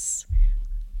sense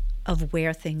of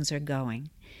where things are going.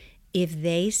 If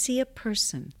they see a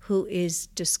person who is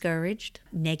discouraged,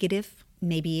 negative,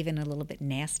 maybe even a little bit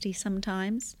nasty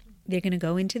sometimes, they're going to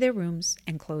go into their rooms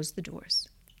and close the doors.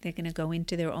 They're going to go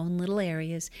into their own little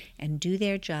areas and do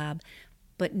their job,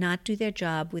 but not do their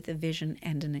job with a vision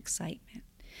and an excitement.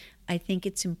 I think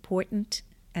it's important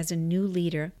as a new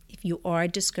leader, if you are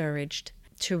discouraged,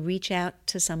 to reach out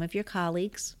to some of your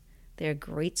colleagues. There are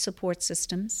great support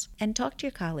systems, and talk to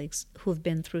your colleagues who have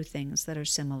been through things that are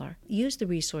similar. Use the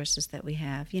resources that we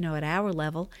have. You know, at our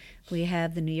level, we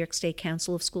have the New York State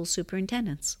Council of School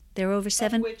Superintendents. There are over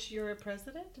Of which you're a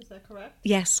president, is that correct?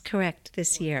 Yes, correct,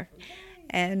 this year.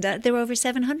 And there are over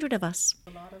 700 of us.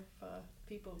 A lot of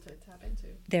people to tap into.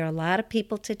 There are a lot of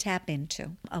people to tap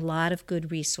into, a lot of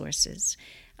good resources.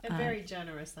 And very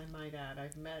generous, I might add.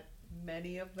 I've met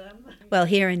many of them. Well,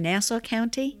 here in Nassau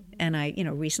County, and I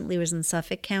recently was in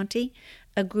Suffolk County,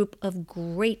 a group of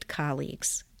great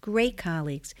colleagues,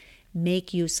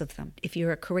 make use of them. If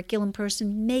you're a curriculum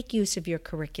person, make use of your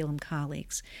curriculum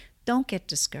colleagues. Don't get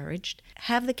discouraged.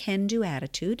 Have the can-do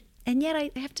attitude. And yet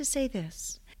I have to say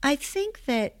this. I think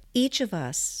that each of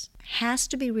us has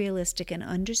to be realistic and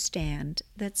understand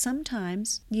that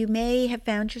sometimes you may have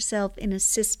found yourself in a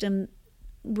system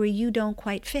where you don't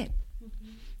quite fit.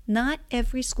 Not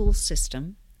every school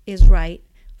system is right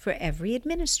for every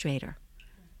administrator.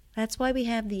 That's why we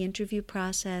have the interview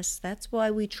process. That's why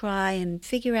we try and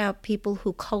figure out people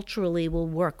who culturally will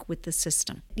work with the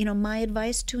system. My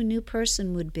advice to a new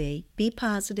person would be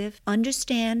positive,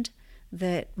 understand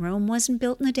that Rome wasn't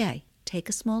built in a day. Take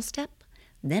a small step,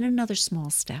 then another small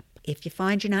step. If you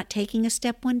find you're not taking a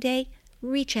step one day,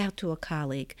 reach out to a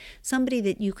colleague, somebody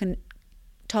that you can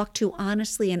talk to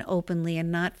honestly and openly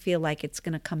and not feel like it's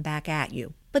going to come back at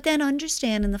you. But then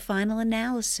understand in the final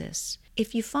analysis,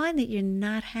 if you find that you're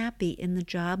not happy in the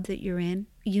job that you're in,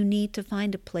 you need to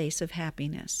find a place of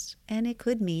happiness. And it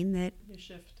could mean that you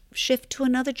shift to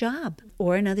another job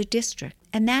or another district.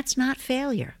 And that's not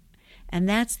failure. And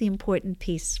that's the important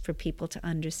piece for people to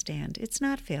understand. It's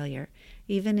not failure.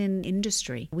 Even in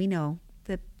industry, we know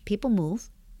that people move.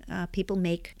 People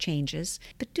make changes,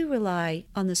 but do rely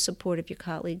on the support of your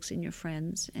colleagues and your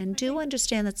friends, and do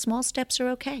understand that small steps are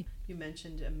okay. You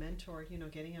mentioned a mentor,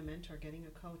 getting a mentor, getting a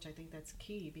coach. I think that's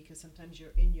key because sometimes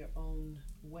you're in your own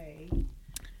way.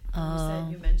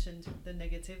 You mentioned the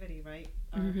negativity, right?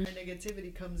 Our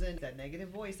negativity comes in, that negative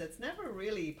voice that's never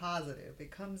really positive.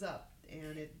 It comes up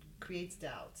and it creates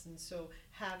doubts. And so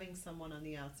having someone on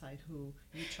the outside who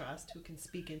you trust, who can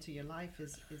speak into your life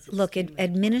is Look,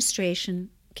 administration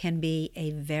can be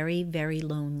a very, very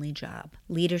lonely job.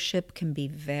 Leadership can be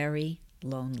very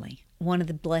lonely. One of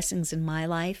the blessings in my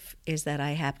life is that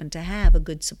I happen to have a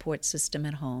good support system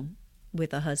at home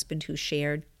with a husband who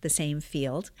shared the same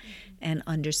field and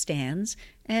understands.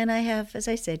 And I have, as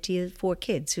I said to you, 4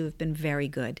 kids who have been very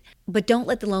good. But don't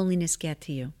let the loneliness get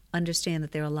to you. Understand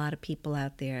that there are a lot of people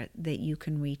out there that you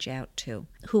can reach out to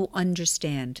who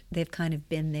understand. They've kind of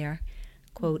been there,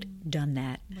 quote, done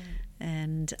that. Right.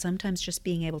 And sometimes just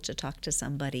being able to talk to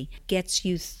somebody gets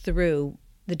you through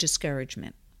the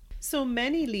discouragement. So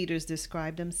many leaders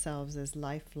describe themselves as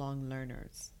lifelong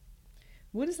learners.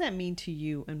 What does that mean to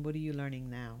you, and what are you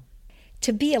learning now?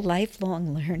 To be a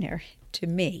lifelong learner, to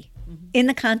me, in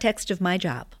the context of my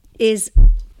job, is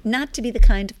not to be the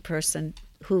kind of person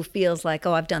who feels like,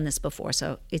 I've done this before,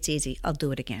 so it's easy, I'll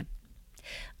do it again.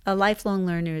 A lifelong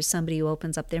learner is somebody who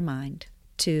opens up their mind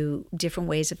to different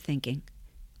ways of thinking,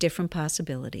 different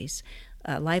possibilities.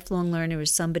 A lifelong learner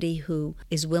is somebody who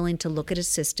is willing to look at a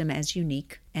system as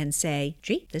unique and say,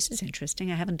 gee, this is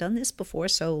interesting. I haven't done this before,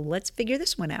 so let's figure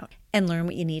this one out and learn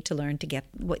what you need to learn to get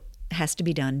what has to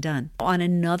be done. On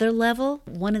another level,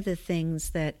 one of the things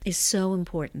that is so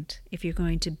important if you're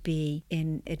going to be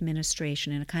in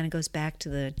administration, and it kind of goes back to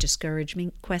the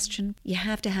discouragement question, you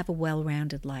have to have a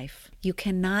well-rounded life. You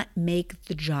cannot make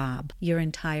the job your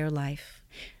entire life,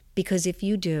 because if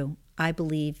you do, I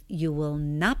believe you will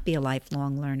not be a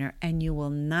lifelong learner and you will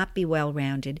not be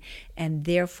well-rounded, and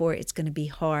therefore it's going to be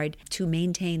hard to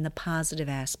maintain the positive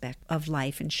aspect of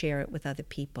life and share it with other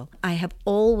people. I have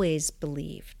always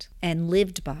believed and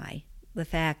lived by the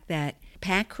fact that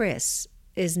Pat Criss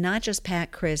is not just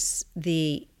Pat Criss,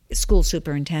 the school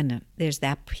superintendent. There's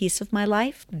that piece of my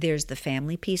life. There's the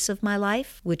family piece of my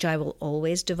life, which I will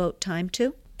always devote time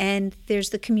to. And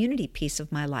there's the community piece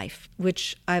of my life,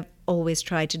 which I've always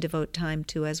tried to devote time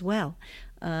to as well.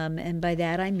 And by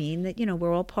that I mean that,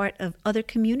 we're all part of other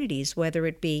communities, whether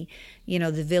it be,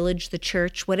 the village, the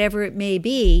church, whatever it may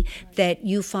be that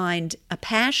you find a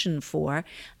passion for.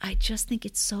 I just think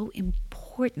it's so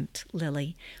important,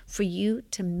 Lily, for you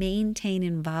to maintain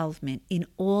involvement in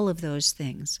all of those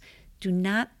things. Do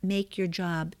not make your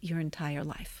job your entire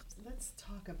life. Let's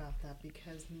talk about that,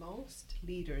 because most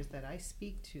leaders that I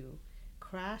speak to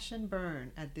crash and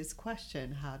burn at this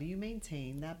question: how do you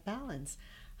maintain that balance?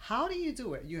 How do you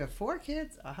do it? You have 4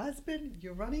 kids, a husband,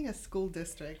 you're running a school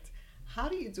district. How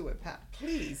do you do it, Pat?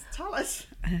 Please tell us.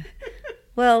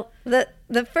 Well,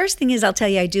 the first thing is, I'll tell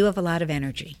you, I do have a lot of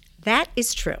energy. That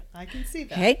is true. I can see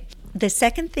that. Okay. The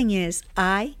second thing is,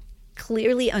 I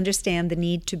clearly understand the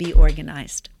need to be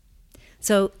organized.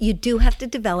 So you do have to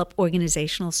develop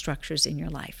organizational structures in your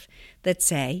life that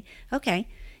say, okay,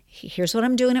 here's what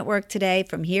I'm doing at work today,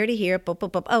 from here to here,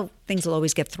 things will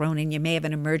always get thrown in. You may have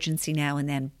an emergency now and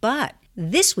then. But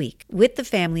this week with the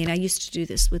family, and I used to do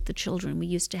this with the children, we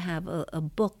used to have a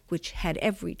book which had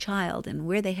every child and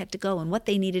where they had to go and what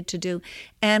they needed to do.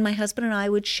 And my husband and I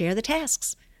would share the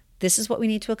tasks. This is what we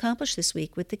need to accomplish this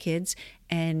week with the kids.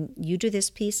 And you do this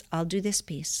piece, I'll do this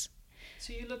piece.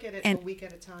 So you look at it a week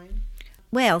at a time?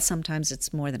 Well, sometimes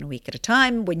it's more than a week at a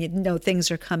time when you know things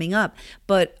are coming up.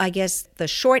 But I guess the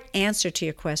short answer to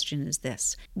your question is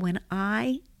this. When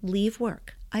I leave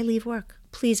work,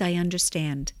 Please, I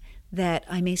understand that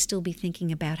I may still be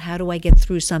thinking about, how do I get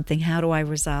through something? How do I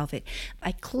resolve it?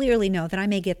 I clearly know that I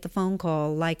may get the phone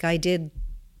call like I did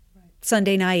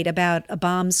Sunday night about a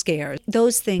bomb scare.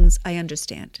 Those things I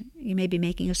understand. You may be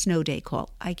making a snow day call.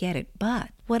 I get it. But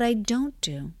what I don't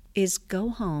do is go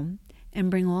home and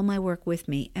bring all my work with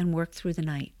me and work through the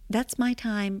night. That's my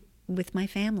time with my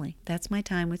family. That's my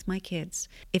time with my kids.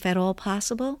 If at all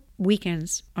possible,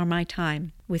 weekends are my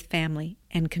time with family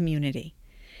and community.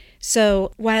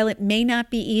 So while it may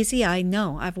not be easy, I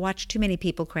know I've watched too many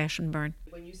people crash and burn.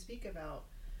 When you speak about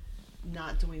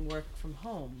not doing work from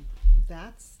home,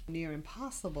 that's near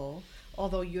impossible,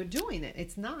 although you're doing it.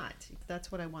 It's not.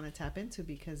 That's what I want to tap into,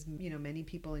 because, many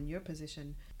people in your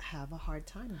position have a hard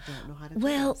time, don't know how to do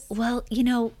this.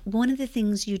 Well, one of the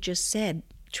things you just said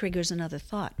triggers another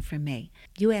thought for me.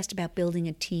 You asked about building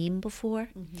a team before.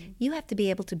 Mm-hmm. You have to be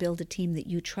able to build a team that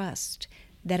you trust,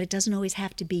 that it doesn't always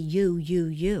have to be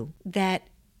you, that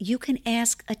you can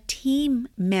ask a team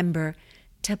member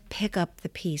to pick up the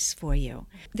piece for you.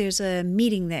 There's a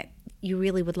meeting that you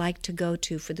really would like to go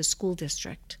to for the school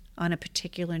district on a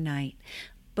particular night,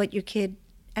 but your kid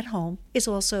at home is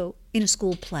also in a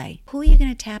school play. Who are you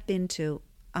going to tap into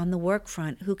on the work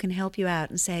front who can help you out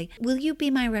and say, will you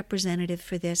be my representative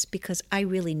for this, because I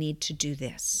really need to do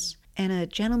this? And a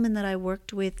gentleman that I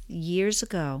worked with years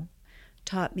ago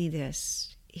taught me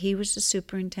this. He was the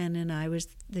superintendent, I was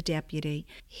the deputy.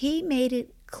 He made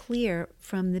it clear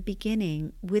from the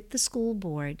beginning with the school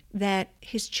board that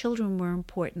his children were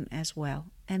important as well.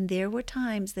 And there were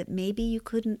times that maybe you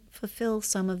couldn't fulfill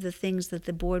some of the things that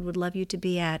the board would love you to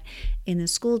be at in the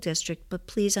school district, but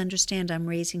please understand I'm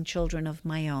raising children of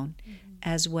my own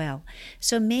as well.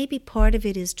 So maybe part of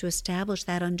it is to establish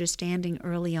that understanding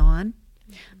early on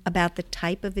about the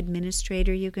type of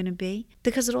administrator you're going to be,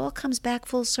 because it all comes back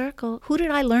full circle. Who did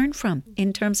I learn from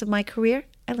in terms of my career?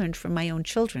 I learned from my own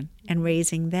children and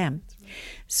raising them.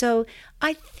 So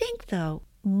I think, though,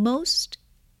 most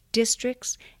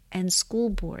districts and school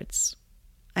boards,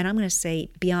 and I'm going to say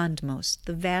beyond most,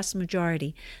 the vast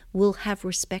majority, will have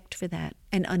respect for that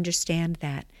and understand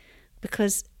that,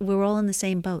 because we're all in the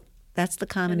same boat. That's the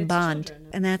common bond,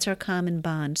 and that's our common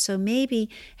bond. So maybe,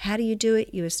 how do you do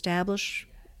it? You establish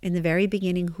in the very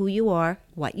beginning who you are,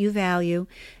 what you value,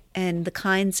 and the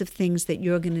kinds of things that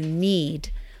you're going to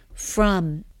need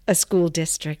from a school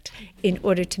district in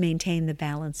order to maintain the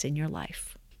balance in your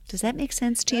life. Does that make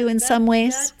sense to you in some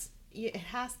ways? It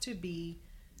has to be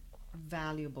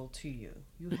valuable to you.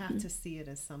 You have to see it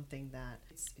as something that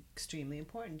it's extremely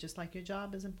important, just like your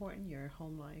job is important, your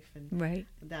home life, and right.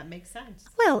 That makes sense.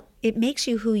 Well, it makes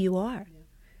you who you are. Yeah.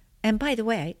 And by the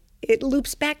way, it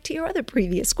loops back to your other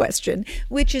previous question,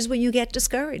 which is when you get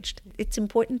discouraged. It's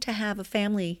important to have a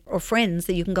family or friends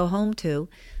that you can go home to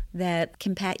that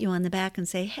can pat you on the back and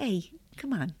say, hey,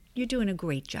 come on, you're doing a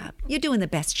great job. You're doing the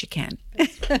best you can.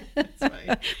 That's right. That's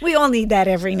right. We all need that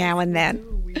every now and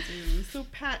then. We do. So,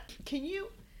 Pat, can you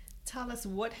tell us,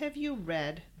 what have you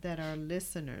read that our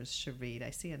listeners should read? I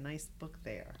see a nice book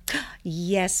there.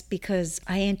 Yes, because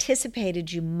I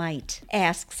anticipated you might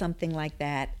ask something like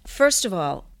that. First of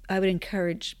all, I would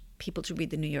encourage people to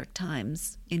read the New York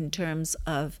Times in terms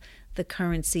of the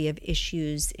currency of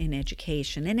issues in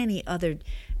education and any other,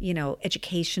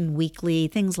 Education Weekly,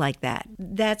 things like that.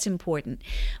 That's important.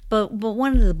 But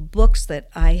one of the books that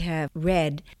I have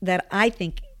read that I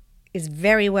think is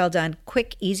very well done,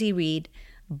 quick, easy read,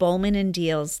 Bowman and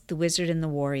Deal's The Wizard and the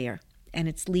Warrior. And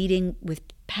it's leading with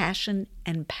passion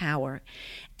and power.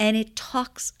 And it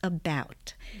talks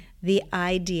about the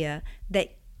idea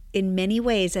that in many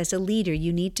ways, as a leader,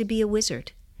 you need to be a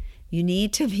wizard. You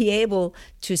need to be able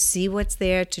to see what's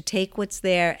there, to take what's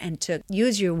there, and to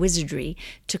use your wizardry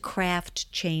to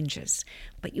craft changes.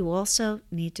 But you also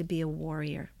need to be a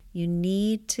warrior. You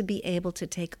need to be able to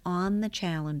take on the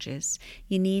challenges.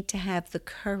 You need to have the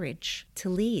courage to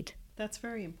lead. That's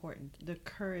very important, the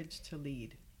courage to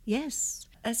lead. Yes.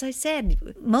 As I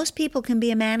said, most people can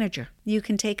be a manager. You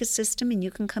can take a system and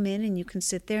you can come in and you can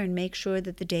sit there and make sure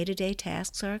that the day-to-day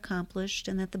tasks are accomplished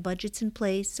and that the budget's in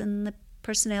place and the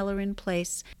personnel are in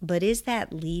place. But is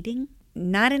that leading?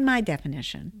 Not in my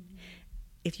definition. Mm-hmm.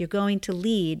 If you're going to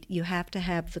lead, you have to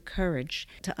have the courage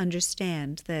to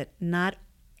understand that not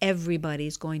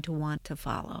everybody's going to want to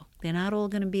follow. They're not all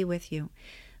going to be with you.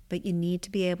 But you need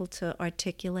to be able to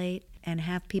articulate and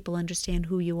have people understand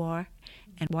who you are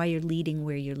and why you're leading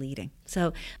where you're leading.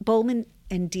 So Bowman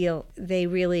and Deal, they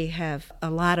really have a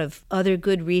lot of other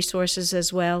good resources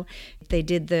as well. They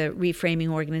did the Reframing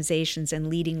Organizations and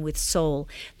Leading with Soul.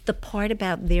 The part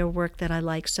about their work that I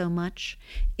like so much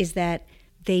is that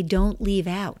they don't leave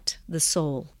out the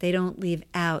soul. They don't leave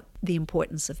out the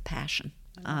importance of passion.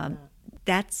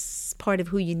 That's part of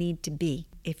who you need to be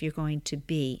if you're going to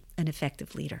be an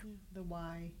effective leader. Yeah, the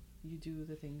why you do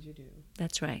the things you do.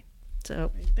 That's right.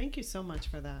 So thank you so much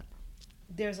for that.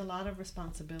 There's a lot of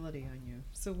responsibility on you.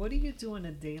 So what do you do on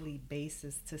a daily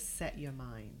basis to set your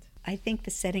mind? I think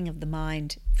the setting of the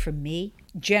mind for me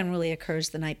generally occurs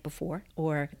the night before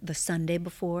or the Sunday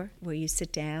before, where you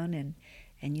sit down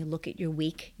and you look at your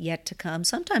week yet to come.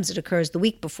 Sometimes it occurs the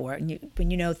week before, and when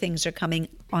you know things are coming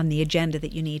on the agenda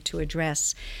that you need to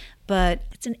address. But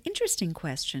it's an interesting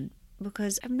question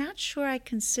because I'm not sure I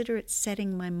consider it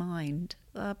setting my mind,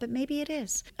 but maybe it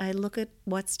is. I look at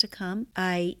what's to come.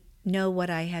 I know what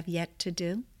I have yet to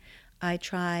do. I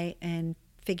try and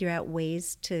figure out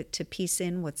ways to piece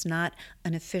in what's not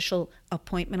an official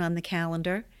appointment on the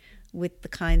calendar with the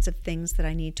kinds of things that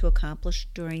I need to accomplish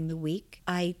during the week.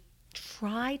 I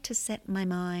try to set my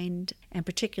mind, and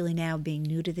particularly now being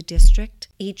new to the district,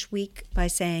 each week by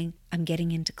saying, I'm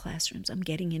getting into classrooms, I'm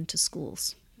getting into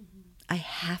schools. I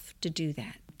have to do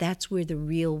that. That's where the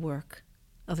real work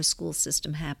of a school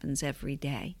system happens every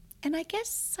day. And I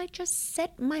guess I just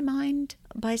set my mind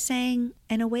by saying,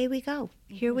 and away we go.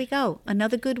 Here we go.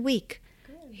 Another good week.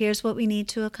 Good. Here's what we need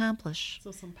to accomplish.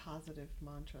 So some positive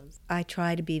mantras. I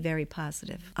try to be very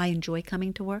positive. I enjoy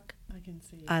coming to work. I can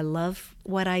see. I love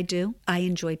what I do. I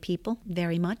enjoy people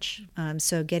very much.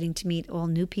 So getting to meet all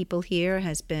new people here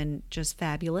has been just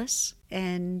fabulous.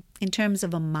 And in terms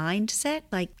of a mindset,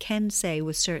 I can say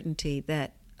with certainty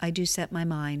that I do set my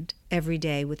mind every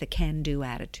day with a can-do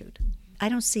attitude. I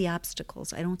don't see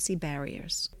obstacles. I don't see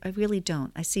barriers. I really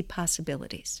don't. I see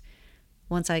possibilities.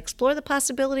 Once I explore the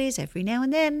possibilities, every now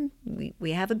and then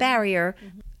we have a barrier.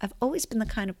 Mm-hmm. I've always been the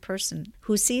kind of person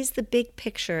who sees the big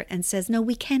picture and says, no,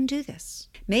 we can do this.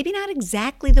 Maybe not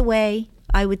exactly the way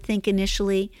I would think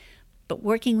initially, but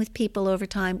working with people over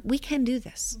time, we can do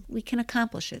this. We can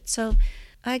accomplish it. So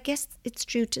I guess it's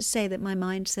true to say that my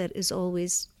mindset is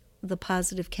always the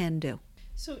positive can do.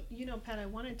 So, Pat, I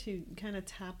wanted to kind of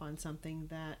tap on something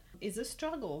that is a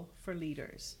struggle for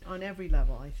leaders on every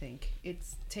level, I think.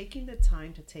 It's taking the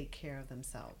time to take care of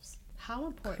themselves. How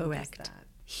important is that?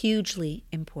 Hugely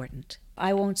important.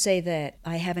 I won't say that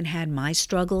I haven't had my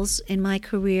struggles in my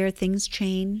career. Things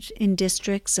change in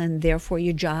districts, and therefore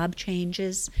your job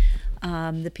changes.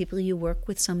 The people you work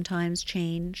with sometimes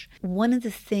change. One of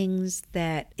the things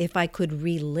that, if I could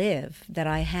relive, that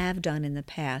I have done in the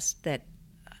past that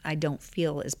I don't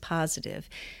feel as positive,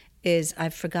 is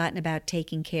I've forgotten about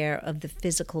taking care of the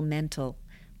physical, mental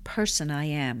person I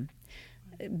am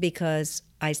because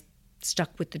I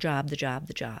stuck with the job.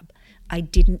 I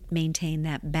didn't maintain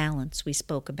that balance we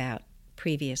spoke about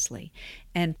previously.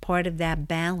 And part of that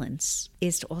balance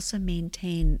is to also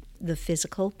maintain the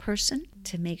physical person,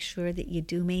 to make sure that you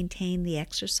do maintain the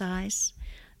exercise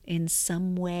in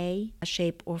some way,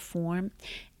 shape, or form,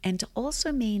 and to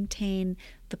also maintain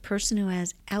the person who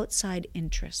has outside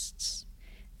interests,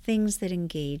 things that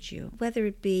engage you, whether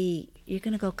it be you're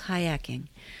going to go kayaking,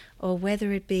 or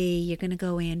whether it be you're going to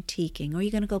go antiquing, or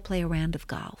you're going to go play a round of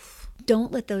golf.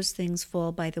 Don't let those things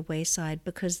fall by the wayside,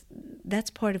 because that's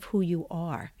part of who you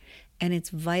are, and it's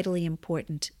vitally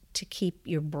important to keep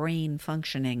your brain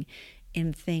functioning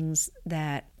in things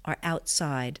that are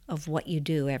outside of what you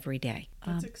do every day.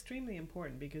 That's extremely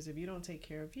important, because if you don't take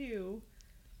care of you,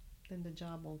 then the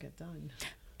job won't get done.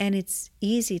 And it's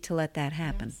easy to let that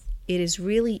happen. Yes. It is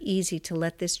really easy to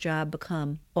let this job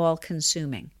become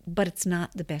all-consuming, but it's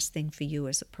not the best thing for you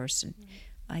as a person.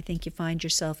 Mm-hmm. I think you find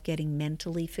yourself getting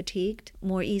mentally fatigued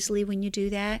more easily when you do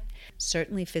that,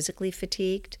 certainly physically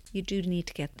fatigued. You do need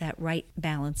to get that right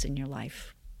balance in your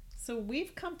life. So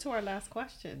we've come to our last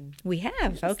question. We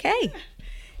have, okay.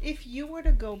 If you were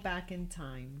to go back in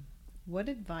time, what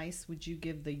advice would you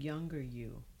give the younger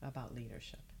you about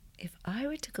leadership? If I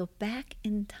were to go back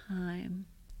in time,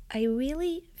 I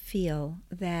really feel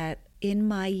that in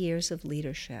my years of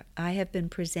leadership, I have been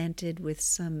presented with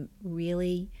some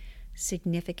really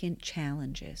significant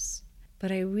challenges.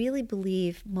 But I really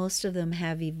believe most of them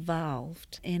have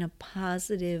evolved in a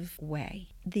positive way.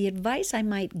 The advice I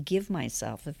might give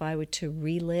myself if I were to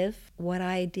relive what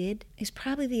I did is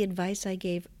probably the advice I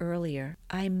gave earlier.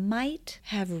 I might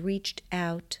have reached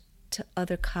out to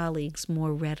other colleagues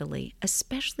more readily,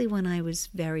 especially when I was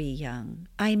very young.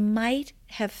 I might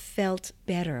have felt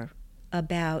better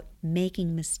about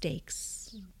making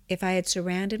mistakes if I had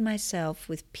surrounded myself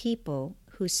with people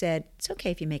who said, it's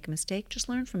okay if you make a mistake, just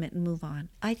learn from it and move on.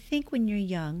 I think when you're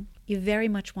young, you very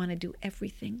much want to do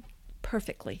everything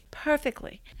perfectly.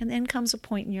 And then comes a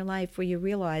point in your life where you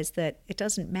realize that it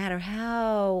doesn't matter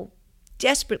how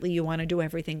desperately you want to do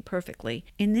everything perfectly.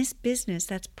 In this business,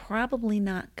 that's probably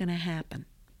not going to happen.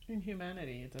 In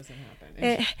humanity, it doesn't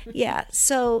happen. Yeah.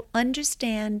 So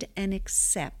understand and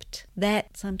accept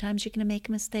that sometimes you're going to make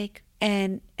a mistake.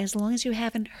 And as long as you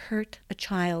haven't hurt a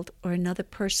child or another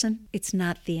person, it's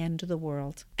not the end of the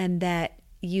world. And that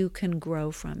you can grow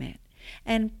from it.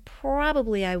 And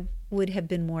probably I would have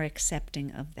been more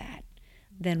accepting of that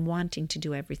than wanting to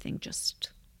do everything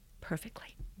just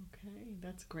perfectly. Okay,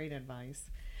 that's great advice.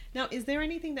 Now, is there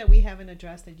anything that we haven't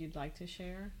addressed that you'd like to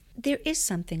share? There is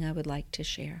something I would like to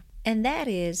share. And that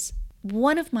is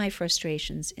one of my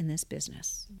frustrations in this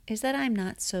business is that I'm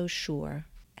not so sure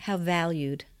how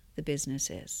valued the business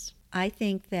is. I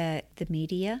think that the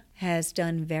media has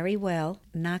done very well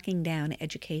knocking down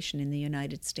education in the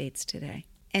United States today.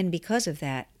 And because of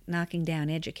that, knocking down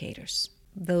educators.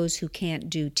 Those who can't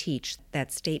do teach.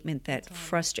 That statement that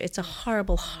frustrates. It's a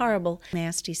horrible, horrible,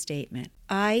 nasty statement.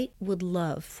 I would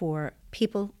love for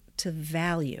people to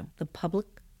value the public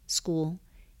school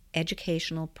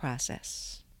educational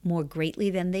process more greatly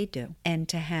than they do, and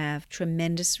to have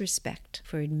tremendous respect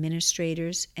for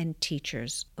administrators and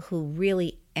teachers who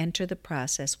really enter the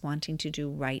process wanting to do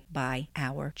right by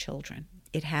our children.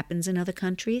 It happens in other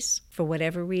countries for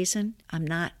whatever reason. I'm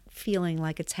not feeling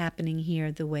like it's happening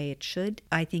here the way it should.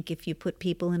 I think if you put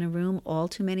people in a room, all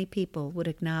too many people would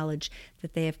acknowledge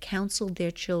that they have counseled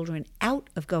their children out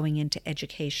of going into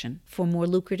education for more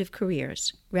lucrative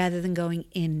careers rather than going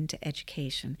into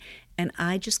education. And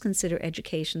I just consider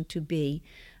education to be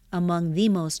among the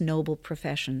most noble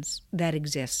professions that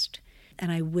exist.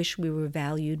 And I wish we were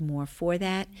valued more for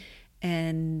that.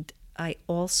 And I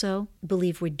also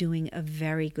believe we're doing a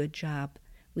very good job.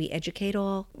 We educate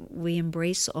all, we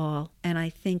embrace all, and I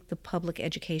think the public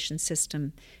education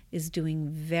system is doing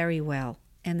very well,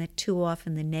 and that too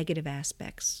often the negative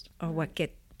aspects are what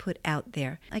get put out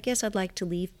there. I guess I'd like to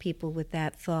leave people with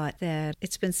that thought that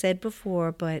it's been said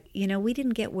before, but we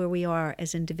didn't get where we are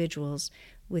as individuals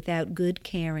without good,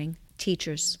 caring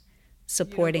teachers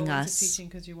supporting us. You don't go us. into teaching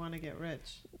because you want to get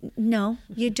rich. No,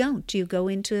 you don't. You go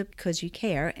into it because you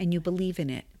care and you believe in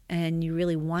it and you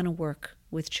really want to work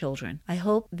with children. I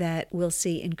hope that we'll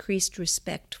see increased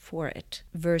respect for it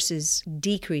versus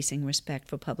decreasing respect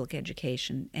for public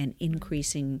education and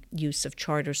increasing use of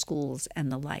charter schools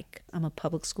and the like. I'm a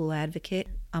public school advocate.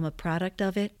 I'm a product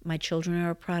of it. My children are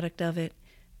a product of it,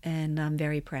 and I'm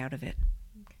very proud of it.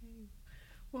 Okay.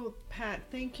 Well, Pat,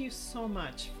 thank you so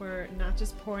much for not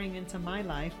just pouring into my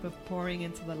life, but pouring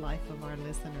into the life of our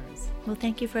listeners. Well,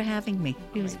 thank you for having me.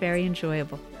 It was very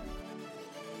enjoyable.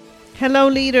 Hello,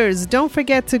 leaders. Don't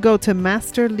forget to go to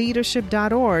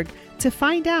masterleadership.org to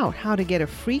find out how to get a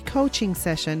free coaching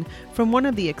session from one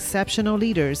of the exceptional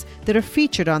leaders that are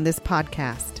featured on this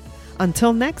podcast.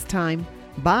 Until next time,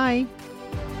 bye.